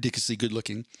ridiculously good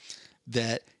looking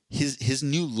that his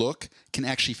new look can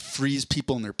actually freeze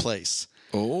people in their place.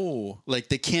 Oh. Like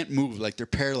they can't move, like they're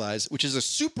paralyzed, which is a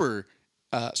super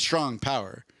strong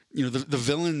power. The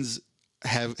villains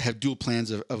have dual plans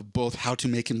of both how to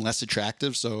make him less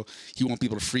attractive, so he won't be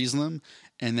able to freeze them,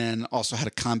 and then also how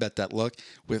to combat that look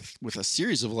with a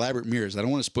series of elaborate mirrors. I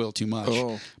don't want to spoil too much,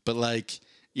 but like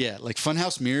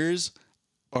Funhouse mirrors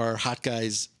are Hot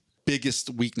Guy's biggest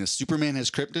weakness. Superman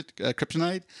has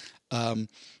kryptonite,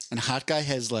 and Hot Guy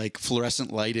has like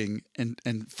fluorescent lighting and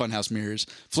Funhouse mirrors.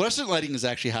 Fluorescent lighting is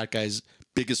actually Hot Guy's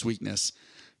biggest weakness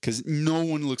because no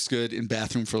one looks good in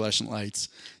bathroom fluorescent lights.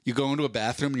 You go into a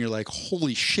bathroom and you're like,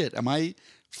 holy shit, am I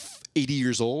 80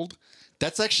 years old?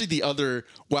 That's actually the other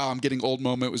wow, I'm getting old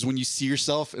moment was when you see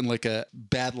yourself in like a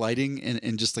bad lighting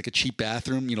in just like a cheap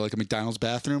bathroom, like a McDonald's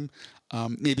bathroom.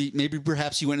 Maybe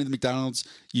perhaps you went into the McDonald's,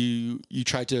 you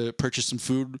tried to purchase some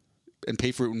food and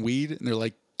pay for it in weed, and they're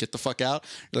like, get the fuck out.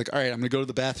 You're like, all right, I'm gonna go to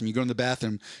the bathroom. You go in the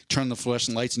bathroom, turn on the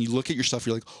fluorescent lights, and you look at yourself.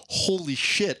 You're like, holy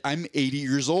shit, I'm 80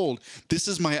 years old. This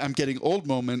is my I'm getting old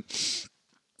moment.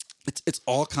 It's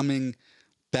all coming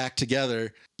back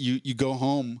together. You go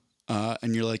home.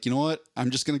 And you're like, you know what?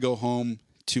 I'm just going to go home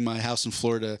to my house in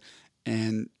Florida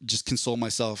and just console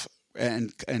myself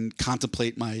and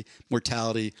contemplate my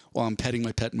mortality while I'm petting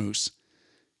my pet moose.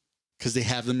 Because they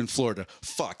have them in Florida.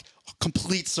 Fuck.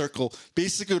 Complete circle.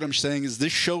 Basically what I'm saying is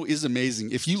this show is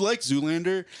amazing. If you like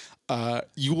Zoolander,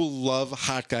 you will love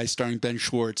Hot Guy starring Ben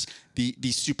Schwartz, the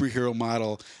superhero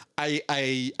model.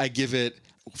 I give it...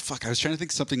 Fuck, I was trying to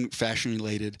think of something fashion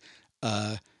related.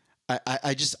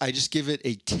 I just give it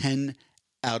a 10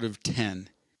 out of 10.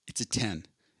 It's a 10.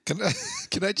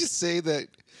 Can I just say that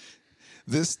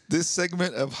this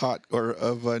segment of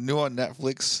new on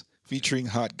Netflix featuring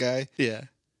Hot Guy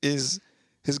has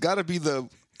got to be the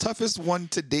toughest one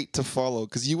to date to follow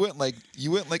because you went like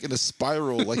in a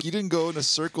spiral. Like you didn't go in a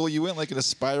circle, you went like in a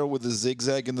spiral with a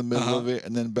zigzag in the middle of it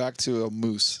and then back to a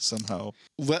moose somehow.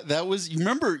 That was, you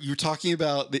remember you were talking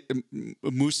about the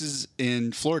mooses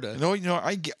in Florida. No,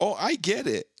 I get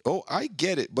it.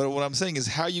 But what I'm saying is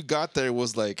how you got there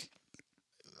was like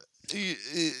I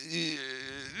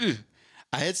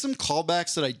had some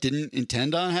callbacks that I didn't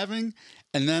intend on having,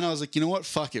 and then I was like, you know what?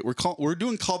 Fuck it. We're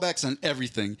doing callbacks on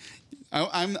everything. I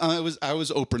was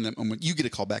Oprah in that moment. You get a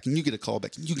callback, and you get a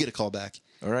callback, and you get a callback.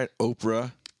 All right,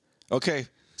 Oprah. Okay,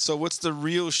 so what's the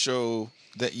real show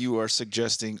that you are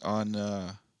suggesting on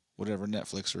whatever,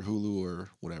 Netflix or Hulu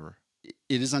or whatever?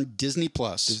 It is on Disney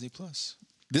Plus. Disney Plus.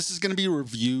 This is going to be a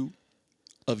review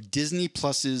of Disney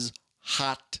Plus's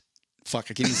hot. Fuck,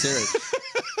 I can't even say it.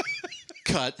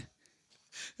 Cut.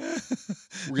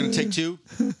 We're going to take two.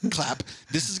 Clap.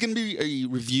 This is going to be a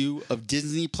review of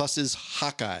Disney Plus's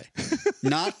Hot Guy.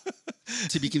 Not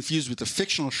to be confused with the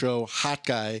fictional show Hot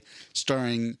Guy,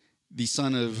 starring the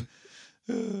son of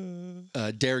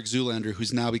Derek Zoolander,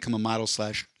 who's now become a model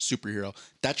 / superhero.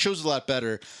 That show's a lot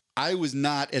better. I was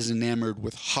not as enamored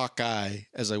with Hawkeye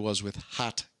as I was with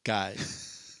Hot Guy.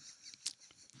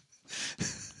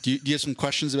 Do you have some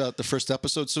questions about the first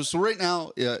episode? So right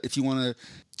now, if you want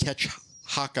to catch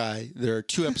Hawkeye, there are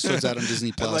 2 episodes out on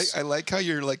Disney Plus. I like how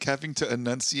you're like having to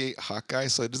enunciate Hawkeye,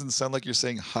 so it doesn't sound like you're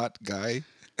saying hot guy.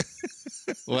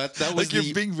 Well, that was like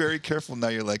you're being very careful now.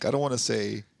 You're like, I don't want to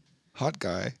say hot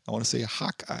guy. I want to say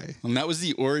Hawkeye. And that was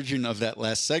the origin of that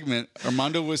last segment.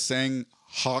 Armando was saying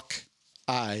Hawk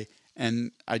Eye,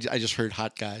 and I just heard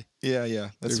hot guy. Yeah.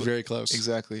 They're very close.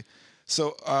 Exactly.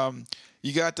 So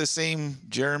you got the same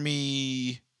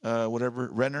Jeremy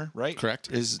Renner, right?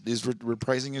 Correct. Is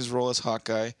reprising his role as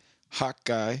Hawkeye. Hot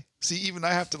Guy. See, even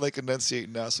I have to like enunciate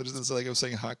now, so it doesn't sound like I'm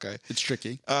saying Hawkeye. It's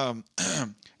tricky. And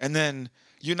then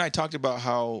you and I talked about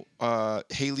how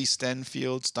Haley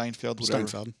Steinfeld, whatever.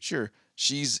 Steinfeld. Sure.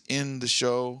 She's in the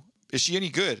show. Is she any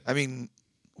good? I mean,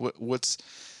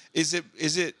 is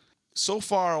it so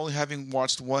far, only having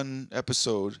watched one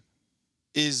episode,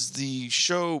 is the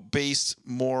show based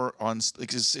more on,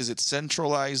 like, is it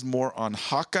centralized more on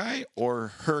Hawkeye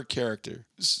or her character?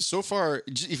 So far,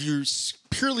 if you're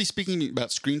purely speaking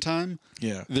about screen time,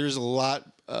 there's a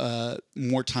lot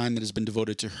more time that has been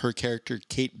devoted to her character,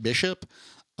 Kate Bishop.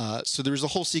 So there's a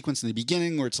whole sequence in the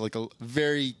beginning where it's like a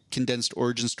very condensed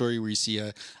origin story where you see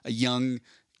a young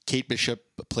Kate Bishop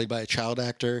played by a child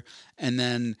actor. And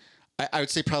then I would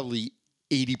say probably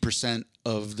 80%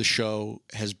 of the show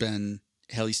has been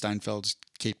Haley Steinfeld's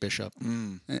Kate Bishop,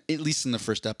 at least in the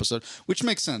first episode, which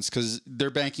makes sense because they're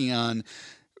banking on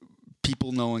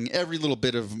people knowing every little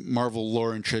bit of Marvel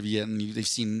lore and trivia, and they've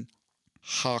seen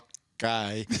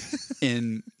Hawkeye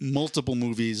in multiple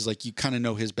movies. Like, you kind of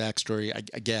know his backstory,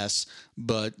 I guess,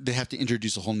 but they have to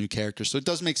introduce a whole new character. So it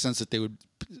does make sense that they would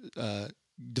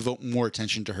devote more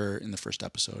attention to her in the first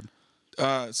episode.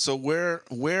 So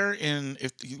where in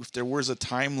if there was a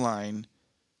timeline,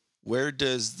 where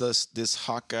does this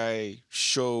Hawkeye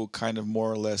show kind of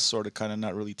more or less sort of kind of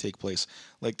not really take place?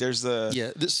 Like there's the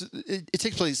Yeah, it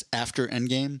takes place after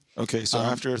Endgame. Okay, so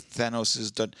after Thanos is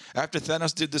done, after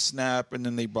Thanos did the snap, and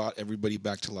then they brought everybody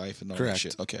back to life and all that Correct.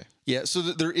 shit. Okay, Yeah, so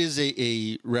there is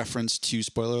a reference to,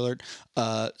 spoiler alert,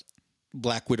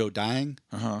 Black Widow dying.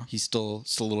 He's still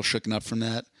a little shooken up from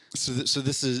that. So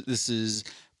this is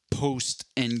post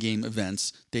Endgame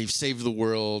events. They've saved the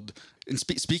world. And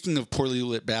speaking of poorly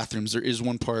lit bathrooms, there is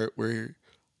one part where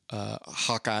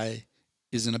Hawkeye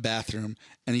is in a bathroom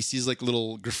and he sees like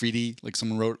little graffiti, like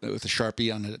someone wrote with a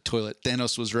Sharpie on a toilet.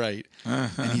 Thanos was right,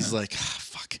 and he's like,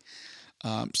 fuck.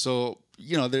 So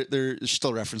they're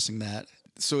still referencing that.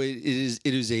 So it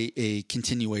is a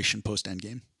continuation post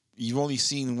Endgame. you've only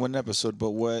seen one episode,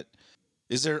 but what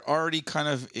is there already kind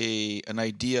of an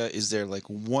idea? Is there like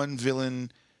one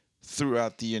villain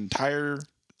throughout the entire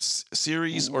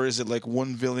series, or is it like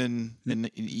one villain in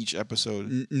each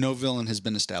episode? No villain has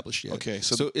been established yet. Okay,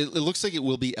 so it looks like it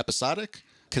will be episodic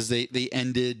because they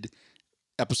ended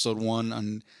episode 1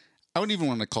 on, I wouldn't even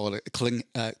want to call it a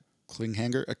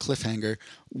cliffhanger,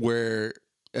 where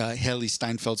Haley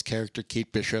Steinfeld's character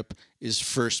Kate Bishop is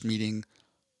first meeting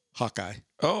Hawkeye.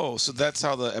 Oh, so that's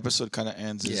how the episode kind of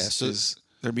ends. Yeah, is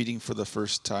they're meeting for the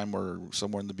first time or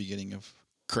somewhere in the beginning of.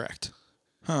 Correct.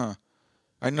 Huh.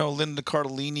 I know Linda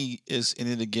Cardellini is in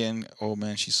it again. Oh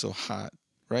man, she's so hot,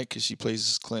 right? Because she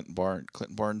plays Clint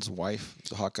Barnes' wife,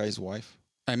 the Hawkeye's wife.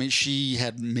 I mean, she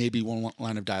had maybe one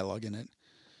line of dialogue in it.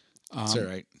 It's all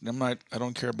right. I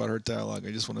don't care about her dialogue.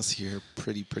 I just want to see her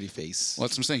pretty face. Well,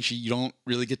 that's what I'm saying. You don't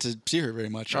really get to see her very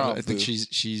much. Oh, I think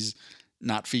she's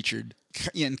not featured.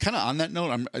 Yeah, and kind of on that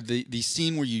note, the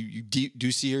scene where you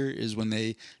do see her is when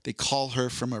they call her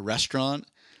from a restaurant.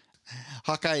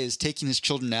 Hawkeye is taking his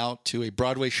children out to a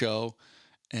Broadway show,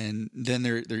 and then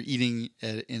they're eating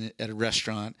at a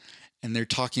restaurant, and they're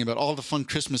talking about all the fun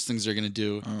Christmas things they're going to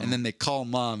do, and then they call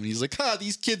mom, and he's like,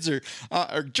 these kids are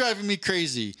driving me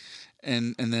crazy,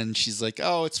 and then she's like,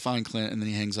 oh, it's fine, Clint, and then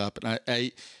he hangs up, and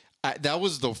I that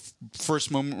was the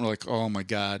first moment where like, oh my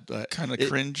god, Kind of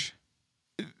cringe.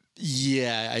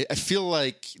 Yeah, I feel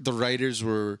like the writers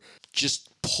were just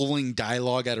pulling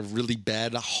dialogue out of really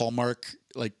bad Hallmark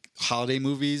like holiday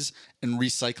movies and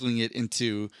recycling it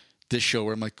into this show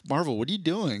where I'm like, Marvel, what are you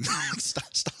doing?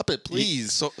 Stop it,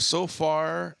 please. So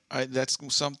far, that's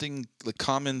something, the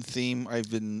common theme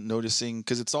I've been noticing,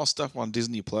 because it's all stuff on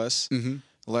Disney Plus. Mm-hmm.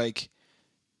 Like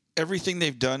everything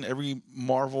they've done, every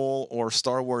Marvel or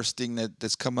Star Wars thing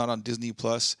that's come out on Disney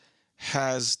Plus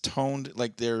has toned,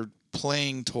 like they're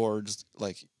playing towards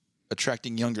like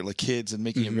attracting younger, like kids, and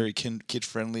making it very kid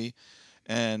friendly.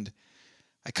 And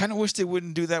I kind of wish they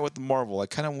wouldn't do that with Marvel. I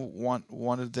kind of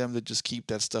wanted them to just keep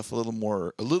that stuff a little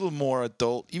more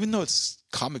adult, even though it's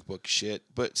comic book shit,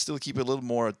 but still keep it a little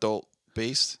more adult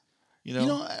based.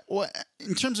 Well,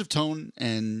 in terms of tone,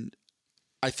 and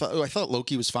I thought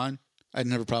Loki was fine. I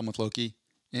didn't have a problem with Loki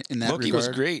in that Loki regard. was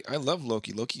great. I love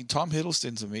Loki. Tom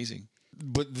Hiddleston's amazing.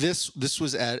 But this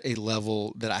was at a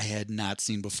level that I had not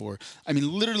seen before. I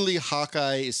mean, literally,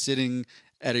 Hawkeye is sitting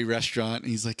at a restaurant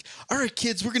and he's like, all right,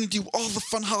 kids, we're going to do all the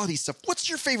fun holiday stuff. What's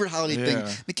your favorite holiday thing? And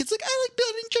the kid's like, I like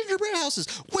building gingerbread houses.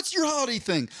 What's your holiday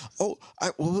thing? Oh,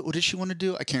 what did she want to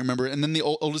do? I can't remember. And then the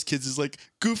oldest kids is like,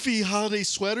 goofy holiday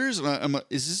sweaters. And I'm like,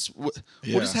 is this,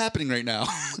 what is happening right now?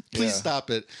 Please stop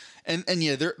it. And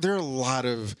yeah, there are a lot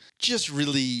of just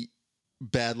really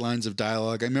bad lines of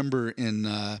dialogue. I remember in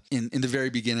the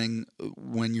very beginning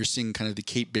when you're seeing kind of the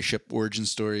Kate Bishop origin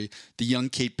story, the young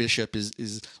Kate Bishop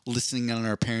is listening on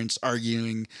our parents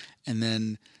arguing, and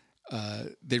then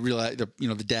they realize,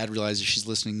 the dad realizes she's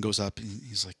listening and goes up and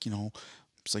he's like,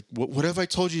 it's like, what have I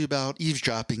told you about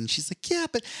eavesdropping? And she's like, yeah,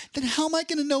 but then how am I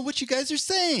going to know what you guys are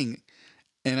saying?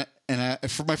 And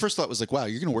for my first thought was like, wow,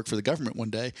 you're going to work for the government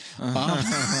one day.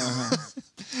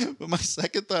 But my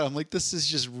second thought, I'm like, this is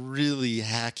just really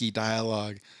hacky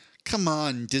dialogue. Come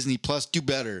on, Disney Plus, do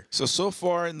better. So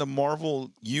far in the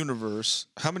Marvel universe,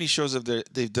 how many shows have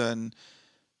they've done?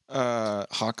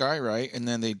 Hawkeye, right? And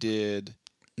then they did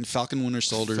Falcon Winter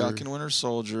Soldier,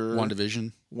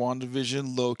 WandaVision,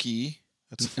 Loki.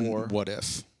 That's 4. And What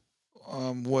If?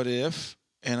 What If?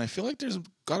 And I feel like there's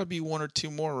got to be 1 or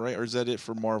 2 more, right? Or is that it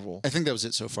for Marvel? I think that was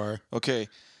it so far. Okay.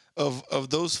 Of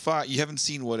those 5, you haven't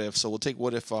seen What If, so we'll take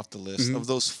What If off the list. Mm-hmm. Of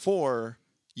those 4,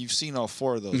 you've seen all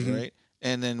 4 of those, right?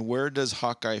 And then where does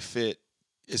Hawkeye fit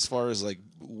as far as like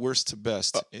worst to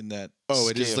best in that Oh,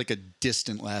 it is scale? like a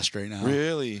distant last right now.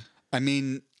 Really? I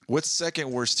mean, what's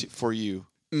second worst for you?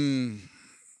 It's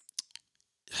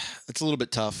a little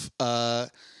bit tough.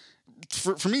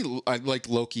 For me, I like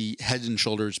Loki head and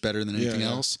shoulders better than anything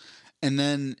else. And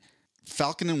then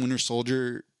Falcon and Winter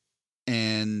Soldier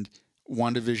and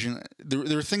WandaVision,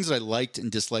 there were things that I liked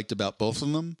and disliked about both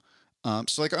of them.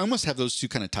 So like I almost have those two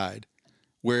kind of tied.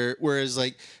 Whereas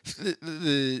like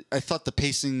I thought the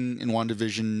pacing in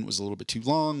WandaVision was a little bit too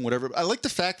long, whatever. I like the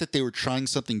fact that they were trying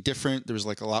something different. There was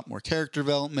like a lot more character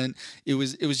development. It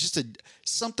was just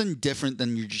something different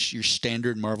than your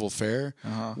standard Marvel fare.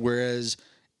 Whereas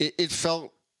it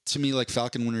felt to me like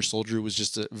Falcon Winter Soldier was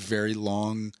just a very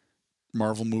long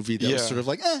Marvel movie that was sort of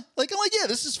like, I'm like, yeah,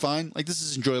 this is fine. Like this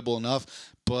is enjoyable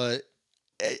enough, but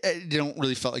I don't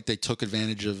really felt like they took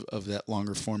advantage of that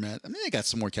longer format. I mean, they got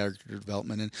some more character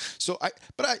development in. So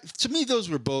to me, those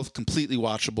were both completely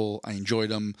watchable. I enjoyed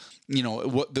them. You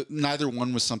know, neither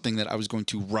one was something that I was going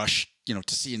to rush, you know,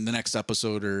 to see in the next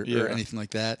episode or anything like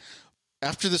that.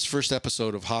 After this first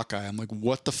episode of Hawkeye, I'm like,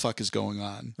 what the fuck is going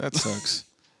on? That sucks.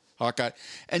 Hawkeye.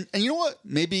 And you know what?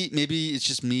 Maybe it's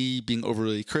just me being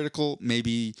overly critical.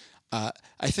 Maybe I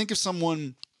think if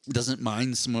someone doesn't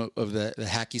mind some of the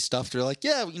hacky stuff, they're like,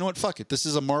 yeah, you know what, fuck it, this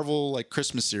is a Marvel like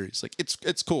Christmas series, like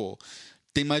it's cool,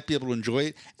 they might be able to enjoy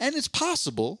it, and it's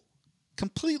possible,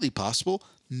 completely possible,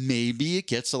 maybe it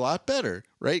gets a lot better,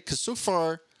 right? Because so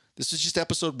far this is just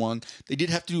episode 1. They did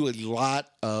have to do a lot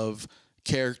of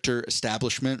character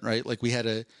establishment, right? Like we had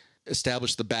to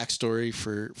establish the backstory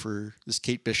for this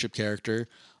Kate Bishop character.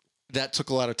 That took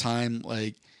a lot of time.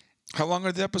 Like, how long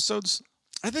are the episodes?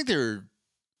 I think they're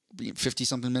 50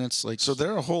 something minutes. Like, so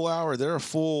they're a whole hour. They're a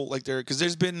full, like, they're, because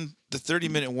there's been the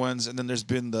 30-minute ones and then there's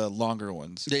been the longer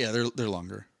ones. Yeah, they're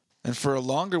longer. And for a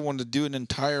longer one to do an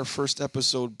entire first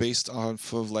episode based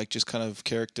off of like just kind of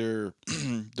character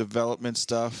development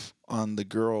stuff on the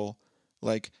girl,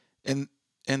 like, and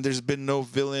there's been no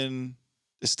villain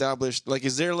established. Like,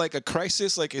 is there like a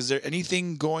crisis? Like, is there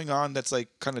anything going on that's like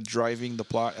kind of driving the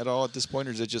plot at all at this point,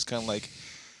 or is it just kind of like,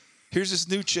 here's this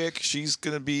new chick, she's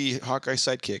going to be Hawkeye's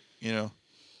sidekick, you know,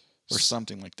 or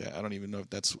something like that. I don't even know if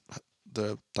that's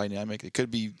the dynamic. It could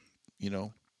be, you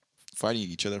know, fighting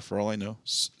each other for all I know.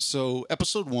 So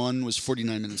episode 1 was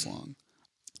 49 minutes long.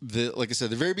 Like I said,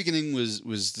 the very beginning was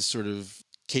this sort of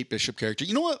Kate Bishop character.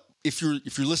 You know what? If you're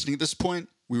listening at this point,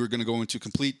 we were going to go into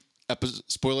complete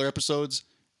spoiler episodes,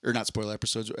 or not spoiler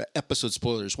episodes, episode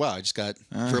spoilers. Wow, I just got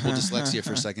verbal dyslexia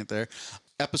for a second there.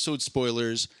 Episode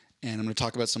spoilers. And I'm going to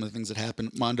talk about some of the things that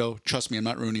happened. Mondo, trust me, I'm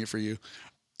not ruining it for you.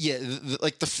 Yeah,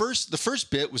 like the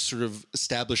first bit was sort of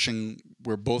establishing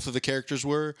where both of the characters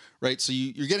were, right? So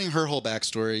you're getting her whole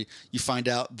backstory. You find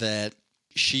out that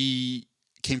she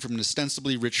came from an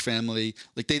ostensibly rich family.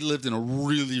 Like, they lived in a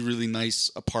really, really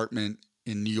nice apartment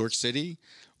in New York City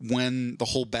when the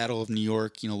whole Battle of New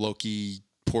York, you know, Loki,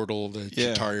 Portal, the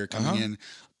Chitauri are coming in.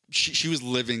 She was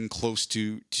living close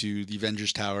to the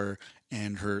Avengers Tower,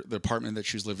 and the apartment that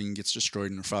she was living in gets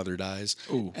destroyed and her father dies.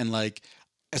 Ooh. And like,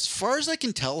 as far as I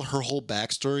can tell, her whole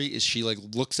backstory is she like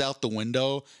looks out the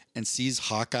window and sees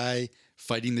Hawkeye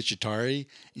fighting the Chitauri,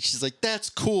 and she's like, that's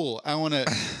cool. I want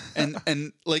to,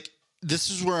 and like, this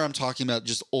is where I'm talking about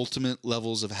just ultimate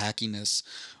levels of hackiness,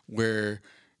 where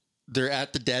they're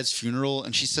at the dad's funeral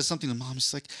and she says something to mom.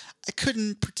 She's like, I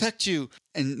couldn't protect you.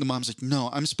 And the mom's like, no,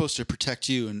 I'm supposed to protect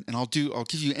you. And I'll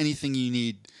give you anything you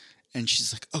need. And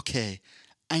she's like, okay,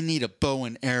 I need a bow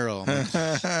and arrow. I'm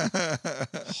like,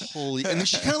 holy. And then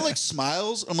she kind of like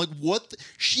smiles. I'm like, what?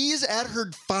 She is at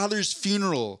her father's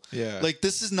funeral. Yeah. Like,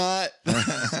 this is not,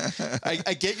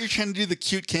 I get you're trying to do the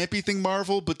cute campy thing,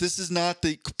 Marvel, but this is not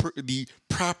the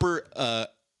proper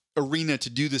arena to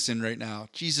do this in right now.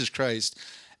 Jesus Christ.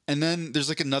 And then there's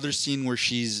like another scene where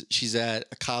she's at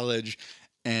a college,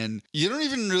 and you don't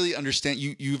even really understand.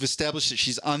 You've established that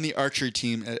she's on the archery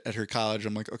team at her college.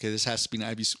 I'm like, okay, this has to be an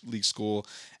Ivy League school.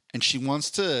 And she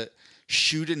wants to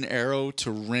shoot an arrow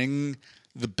to ring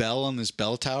the bell on this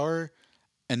bell tower.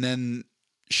 And then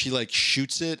she like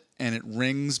shoots it and it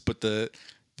rings, but the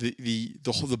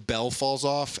bell falls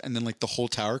off, and then like the whole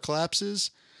tower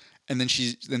collapses. And then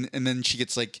then she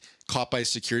gets like caught by a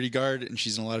security guard, and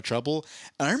she's in a lot of trouble.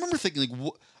 And I remember thinking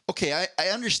like, okay, I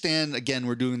understand, again,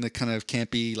 we're doing the kind of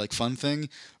campy, like, fun thing,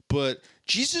 but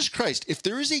Jesus Christ, if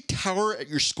there is a tower at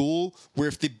your school where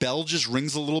if the bell just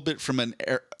rings a little bit from an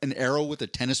arrow with a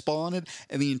tennis ball on it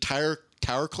and the entire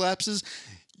tower collapses,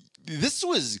 this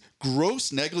was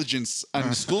gross negligence on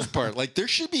the school's part. Like, there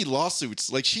should be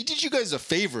lawsuits. Like, she did you guys a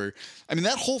favor. I mean,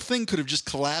 that whole thing could have just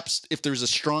collapsed if there's a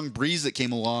strong breeze that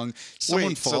came along.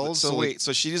 Someone falls.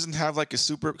 So she doesn't have like a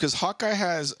super, because Hawkeye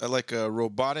has like a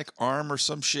robotic arm or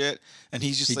some shit, and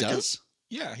he's just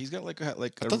yeah, he's got like I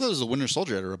thought that was the Winter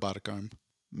Soldier had a robotic arm.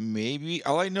 Maybe.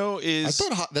 All I know is, I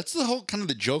thought that's the whole kind of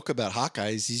the joke about Hawkeye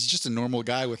is he's just a normal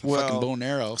guy with a fucking bow and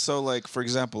arrow. So like, for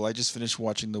example, I just finished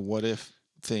watching the What If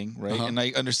thing, right? Uh-huh. And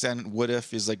I understand What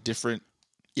If is like different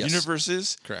Yes.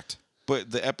 universes, Correct.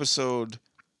 but the episode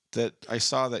that I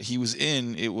saw that he was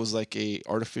in, it was like a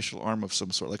artificial arm of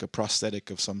some sort, like a prosthetic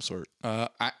of some sort.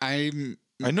 I'm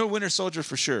I know Winter Soldier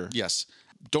for sure. yes.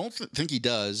 Don't think he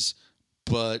does,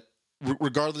 but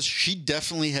regardless, she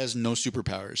definitely has no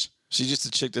superpowers. She's just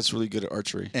a chick that's really good at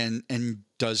archery. And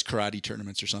does karate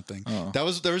tournaments or something. Oh.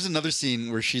 There was another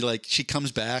scene where she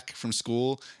comes back from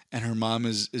school and her mom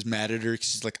is mad at her because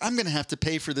she's like, I'm gonna have to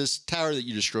pay for this tower that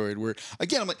you destroyed. Where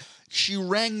again, I'm like, she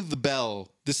rang the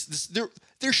bell.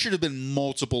 There should have been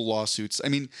multiple lawsuits. I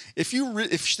mean, if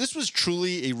this was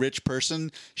truly a rich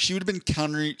person, she would have been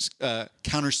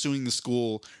countersuing the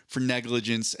school for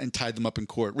negligence and tied them up in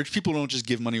court. Rich people don't just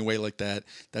give money away like that.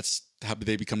 That's how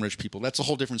they become rich people. That's a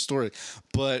whole different story.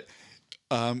 But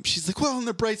she's like, well, on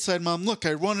the bright side, Mom, look,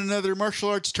 I won another martial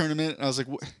arts tournament. And I was like,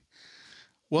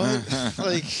 what?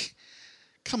 Like,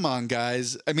 come on,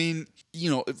 guys. I mean,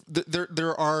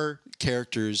 there are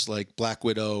characters like Black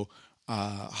Widow,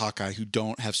 Hawkeye, who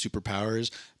don't have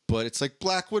superpowers. But it's like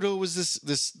Black Widow was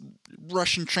this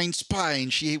Russian trained spy,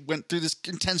 and she went through this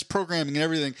intense programming and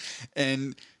everything.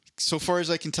 And so far as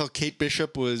I can tell, Kate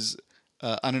Bishop was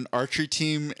on an archery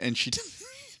team, and she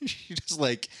just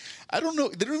like, I don't know.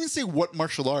 They don't even say what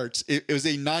martial arts. It was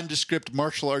a nondescript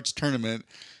martial arts tournament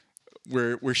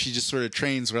where she just sort of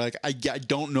trains. Where like I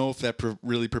don't know if that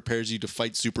really prepares you to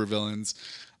fight supervillains.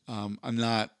 I'm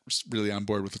not really on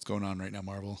board with what's going on right now,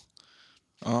 Marvel.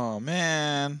 Oh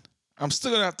man, I'm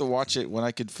still gonna have to watch it when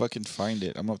I could fucking find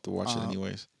it. I'm gonna have to watch it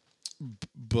anyways.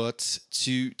 But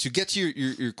to get to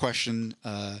your question,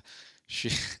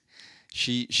 she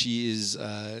is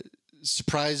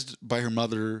surprised by her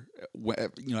mother,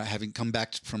 having come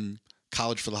back from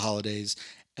college for the holidays,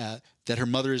 that her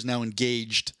mother is now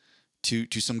engaged to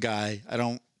some guy.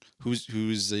 Who's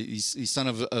he's son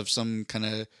of some kind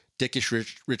of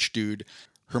dickish rich dude.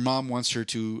 Her mom wants her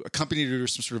to accompany her to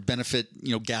some sort of benefit,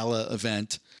 gala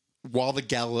event. While the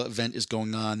gala event is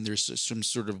going on, there's some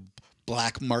sort of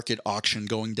black market auction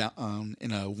going down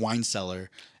in a wine cellar,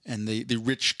 and the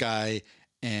rich guy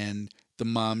and the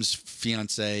mom's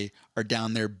fiance are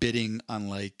down there bidding on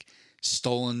like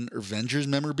stolen Avengers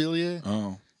memorabilia.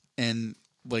 Oh, and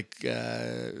like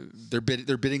they're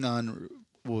bidding on,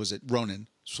 what was it, Ronin.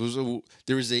 So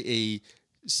there was a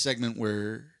segment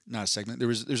where, not a segment,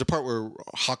 there's a part where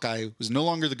Hawkeye was no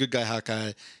longer the good guy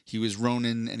Hawkeye. He was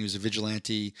Ronin, and he was a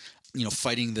vigilante,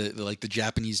 fighting the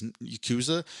Japanese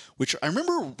Yakuza, which I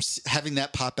remember having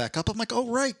that pop back up. I'm like, oh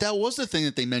right, that was the thing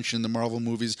that they mentioned in the Marvel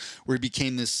movies, where he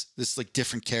became this like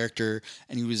different character,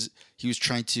 and he was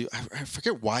trying to, I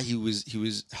forget why he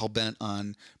was hell bent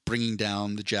on bringing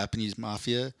down the Japanese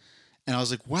mafia, and I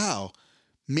was like, wow.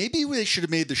 Maybe they should have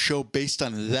made the show based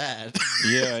on that.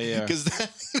 Yeah. Because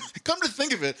come to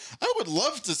think of it, I would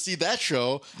love to see that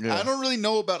show. Yeah. I don't really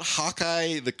know about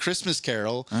Hawkeye, the Christmas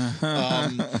Carol.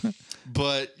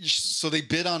 But so they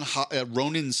bid on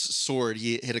Ronin's sword.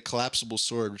 He had a collapsible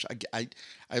sword, which I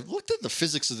looked at the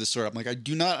physics of this sword. I'm like, I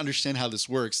do not understand how this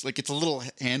works. Like, it's a little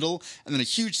handle, and then a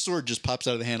huge sword just pops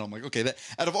out of the handle. I'm like, okay, that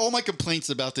out of all my complaints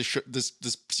about this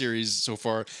series so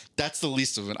far, that's the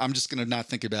least of it. I'm just gonna not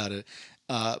think about it.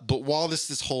 But while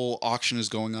this whole auction is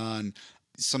going on,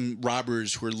 some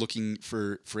robbers who are looking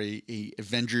for a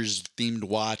Avengers themed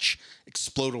watch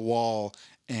explode a wall,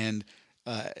 and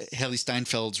Haley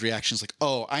Steinfeld's reaction is like,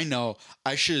 oh, I know,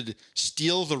 I should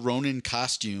steal the Ronin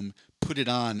costume, put it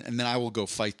on, and then I will go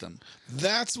fight them.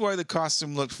 That's why the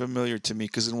costume looked familiar to me,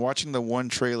 because in watching the one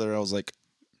trailer, I was like,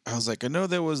 I know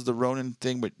there was the Ronin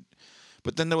thing,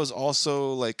 but then there was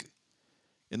also like,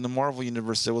 in the Marvel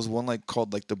universe, there was one like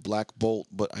called like the Black Bolt,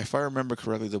 but if I remember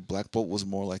correctly, the Black Bolt was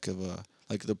more like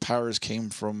the powers came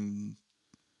from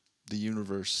the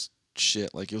universe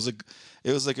shit. Like it was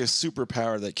like a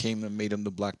superpower that came and made him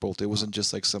the Black Bolt. It wasn't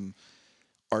just like some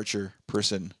archer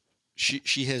person.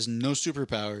 She has no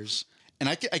superpowers, and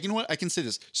I you know what, I can say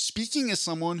this. Speaking as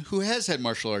someone who has had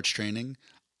martial arts training,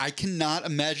 I cannot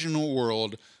imagine a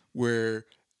world where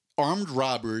armed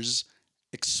robbers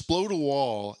explode a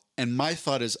wall, and my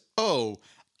thought is, oh,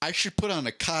 I should put on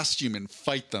a costume and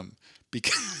fight them,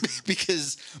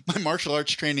 because my martial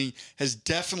arts training has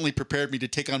definitely prepared me to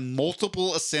take on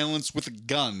multiple assailants with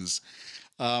guns.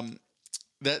 That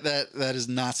is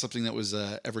not something that was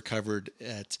ever covered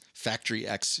at Factory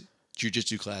X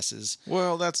jiu-jitsu classes.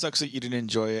 Well, that sucks that you didn't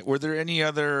enjoy it. Were there any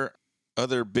other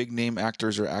big name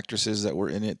actors or actresses that were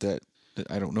in it that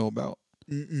I don't know about?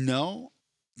 No,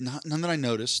 none that I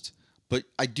noticed. But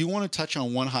I do want to touch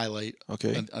on one highlight of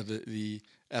the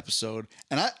episode.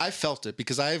 And I felt it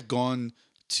because I have gone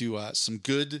to some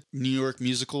good New York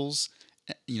musicals,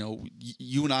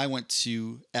 you and I went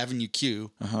to Avenue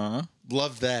Q.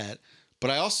 Loved that. But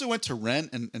I also went to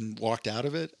Rent and walked out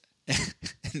of it.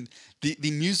 And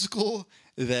the musical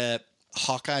that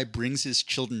Hawkeye brings his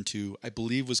children to, I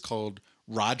believe, was called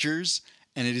Rogers,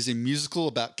 and it is a musical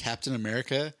about Captain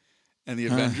America and the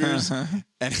Avengers. And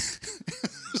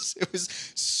it was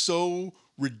so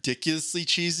ridiculously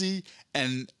cheesy,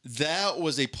 and that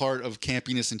was a part of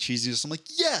campiness and cheesiness. I'm like,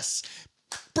 yes,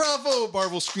 bravo,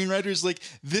 Marvel screenwriters. Like,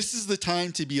 this is the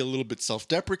time to be a little bit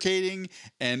self-deprecating,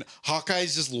 and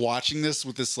Hawkeye's just watching this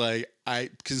with this like,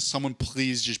 can someone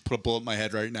please just put a bullet in my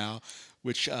head right now?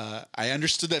 Which I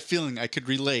understood that feeling. I could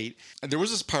relate. And there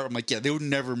was this part where I'm like, yeah, they would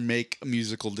never make a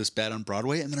musical this bad on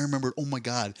Broadway. And then I remembered, oh my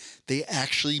God, they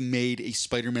actually made a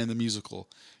Spider-Man the musical.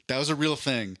 That was a real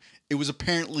thing. It was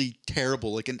apparently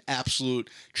terrible, like an absolute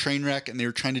train wreck. And they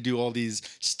were trying to do all these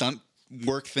stunt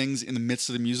work things in the midst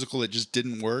of the musical that just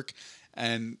didn't work.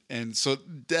 And so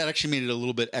that actually made it a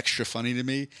little bit extra funny to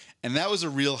me. And that was a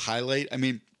real highlight. I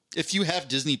mean, if you have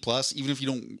Disney Plus, even if you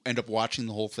don't end up watching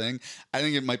the whole thing, I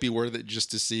think it might be worth it just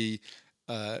to see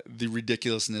the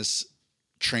ridiculousness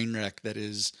train wreck that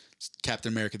is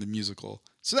Captain America the musical.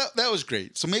 So that was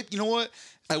great. So maybe, you know what?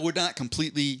 I would not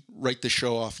completely write the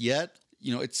show off yet.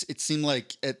 You know, it seemed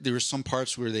like there were some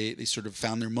parts where they sort of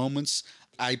found their moments.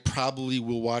 I probably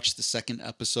will watch the second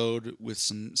episode with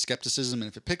some skepticism,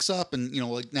 and if it picks up, and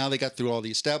like now they got through all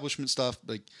the establishment stuff,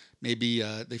 like maybe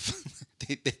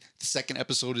the second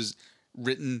episode is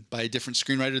written by a different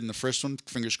screenwriter than the first one.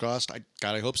 Fingers crossed.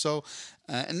 I hope so.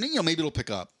 And then maybe it'll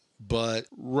pick up. But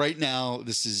right now,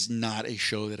 this is not a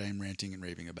show that I'm ranting and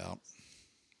raving about.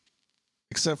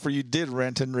 Except for you did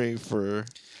rant and rave for.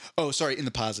 Oh, sorry, in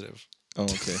the positive. Oh,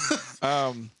 okay.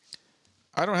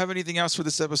 I don't have anything else for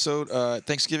this episode.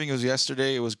 Thanksgiving was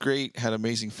yesterday. It was great. Had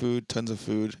amazing food, tons of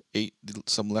food. Ate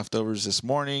some leftovers this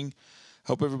morning.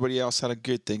 Hope everybody else had a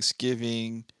good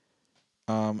Thanksgiving.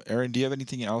 Aaron, do you have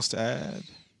anything else to add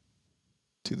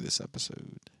to this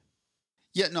episode?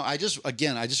 Yeah, no, I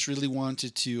just really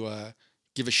wanted to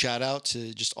give a shout out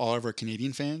to just all of our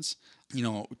Canadian fans.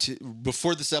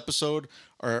 Before this episode,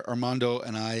 Armando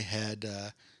and I had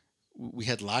we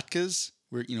had latkes.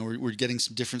 We're getting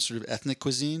some different sort of ethnic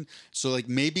cuisine. So like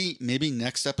maybe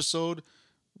next episode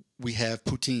we have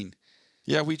poutine.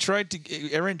 Yeah,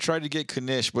 Aaron tried to get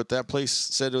knish, but that place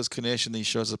said it was knish, and then he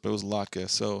shows up, it was latke.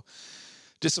 So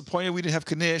disappointed we didn't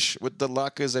have knish with the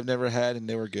latkes I've never had, and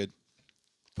they were good.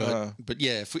 But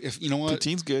yeah, if you know what,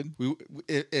 poutine's good.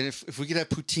 If we could have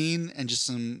poutine and just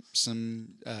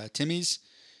some Timmy's.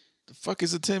 The fuck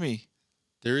is a Timmy?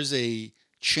 There is a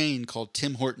chain called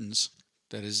Tim Hortons.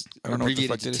 That is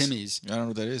abbreviated to Timmy's. I don't know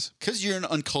what that is. Because you're an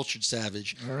uncultured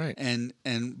savage. All right.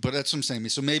 But that's what I'm saying.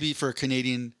 So maybe for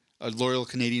loyal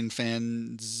Canadian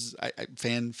fans,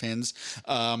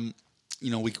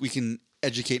 we can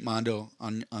educate Mondo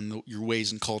on your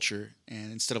ways and culture.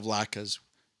 And instead of latkes,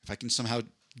 if I can somehow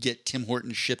get Tim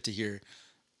Hortons shipped to here,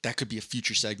 that could be a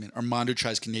future segment. Armando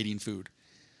tries Canadian food.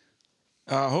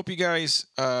 I hope you guys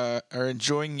are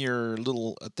enjoying your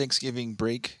little Thanksgiving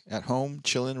break at home,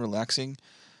 chilling, relaxing.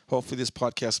 Hopefully this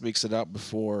podcast makes it out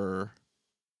before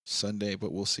Sunday,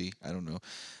 but we'll see. I don't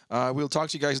know. We'll talk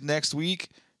to you guys next week.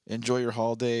 Enjoy your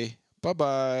holiday.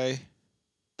 Bye-bye.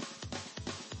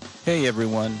 Hey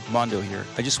everyone, Mondo here.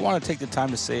 I just want to take the time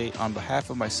to say on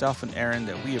behalf of myself and Aaron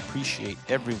that we appreciate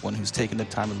everyone who's taken the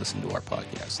time to listen to our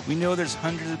podcast. We know there's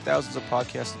hundreds of thousands of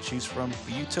podcasts to choose from,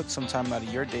 but you took some time out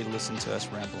of your day to listen to us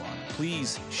ramble on.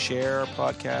 Please share our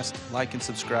podcast, like and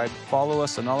subscribe, follow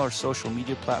us on all our social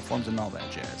media platforms and all that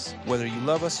jazz. Whether you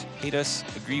love us, hate us,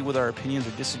 agree with our opinions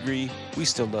or disagree, we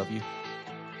still love you.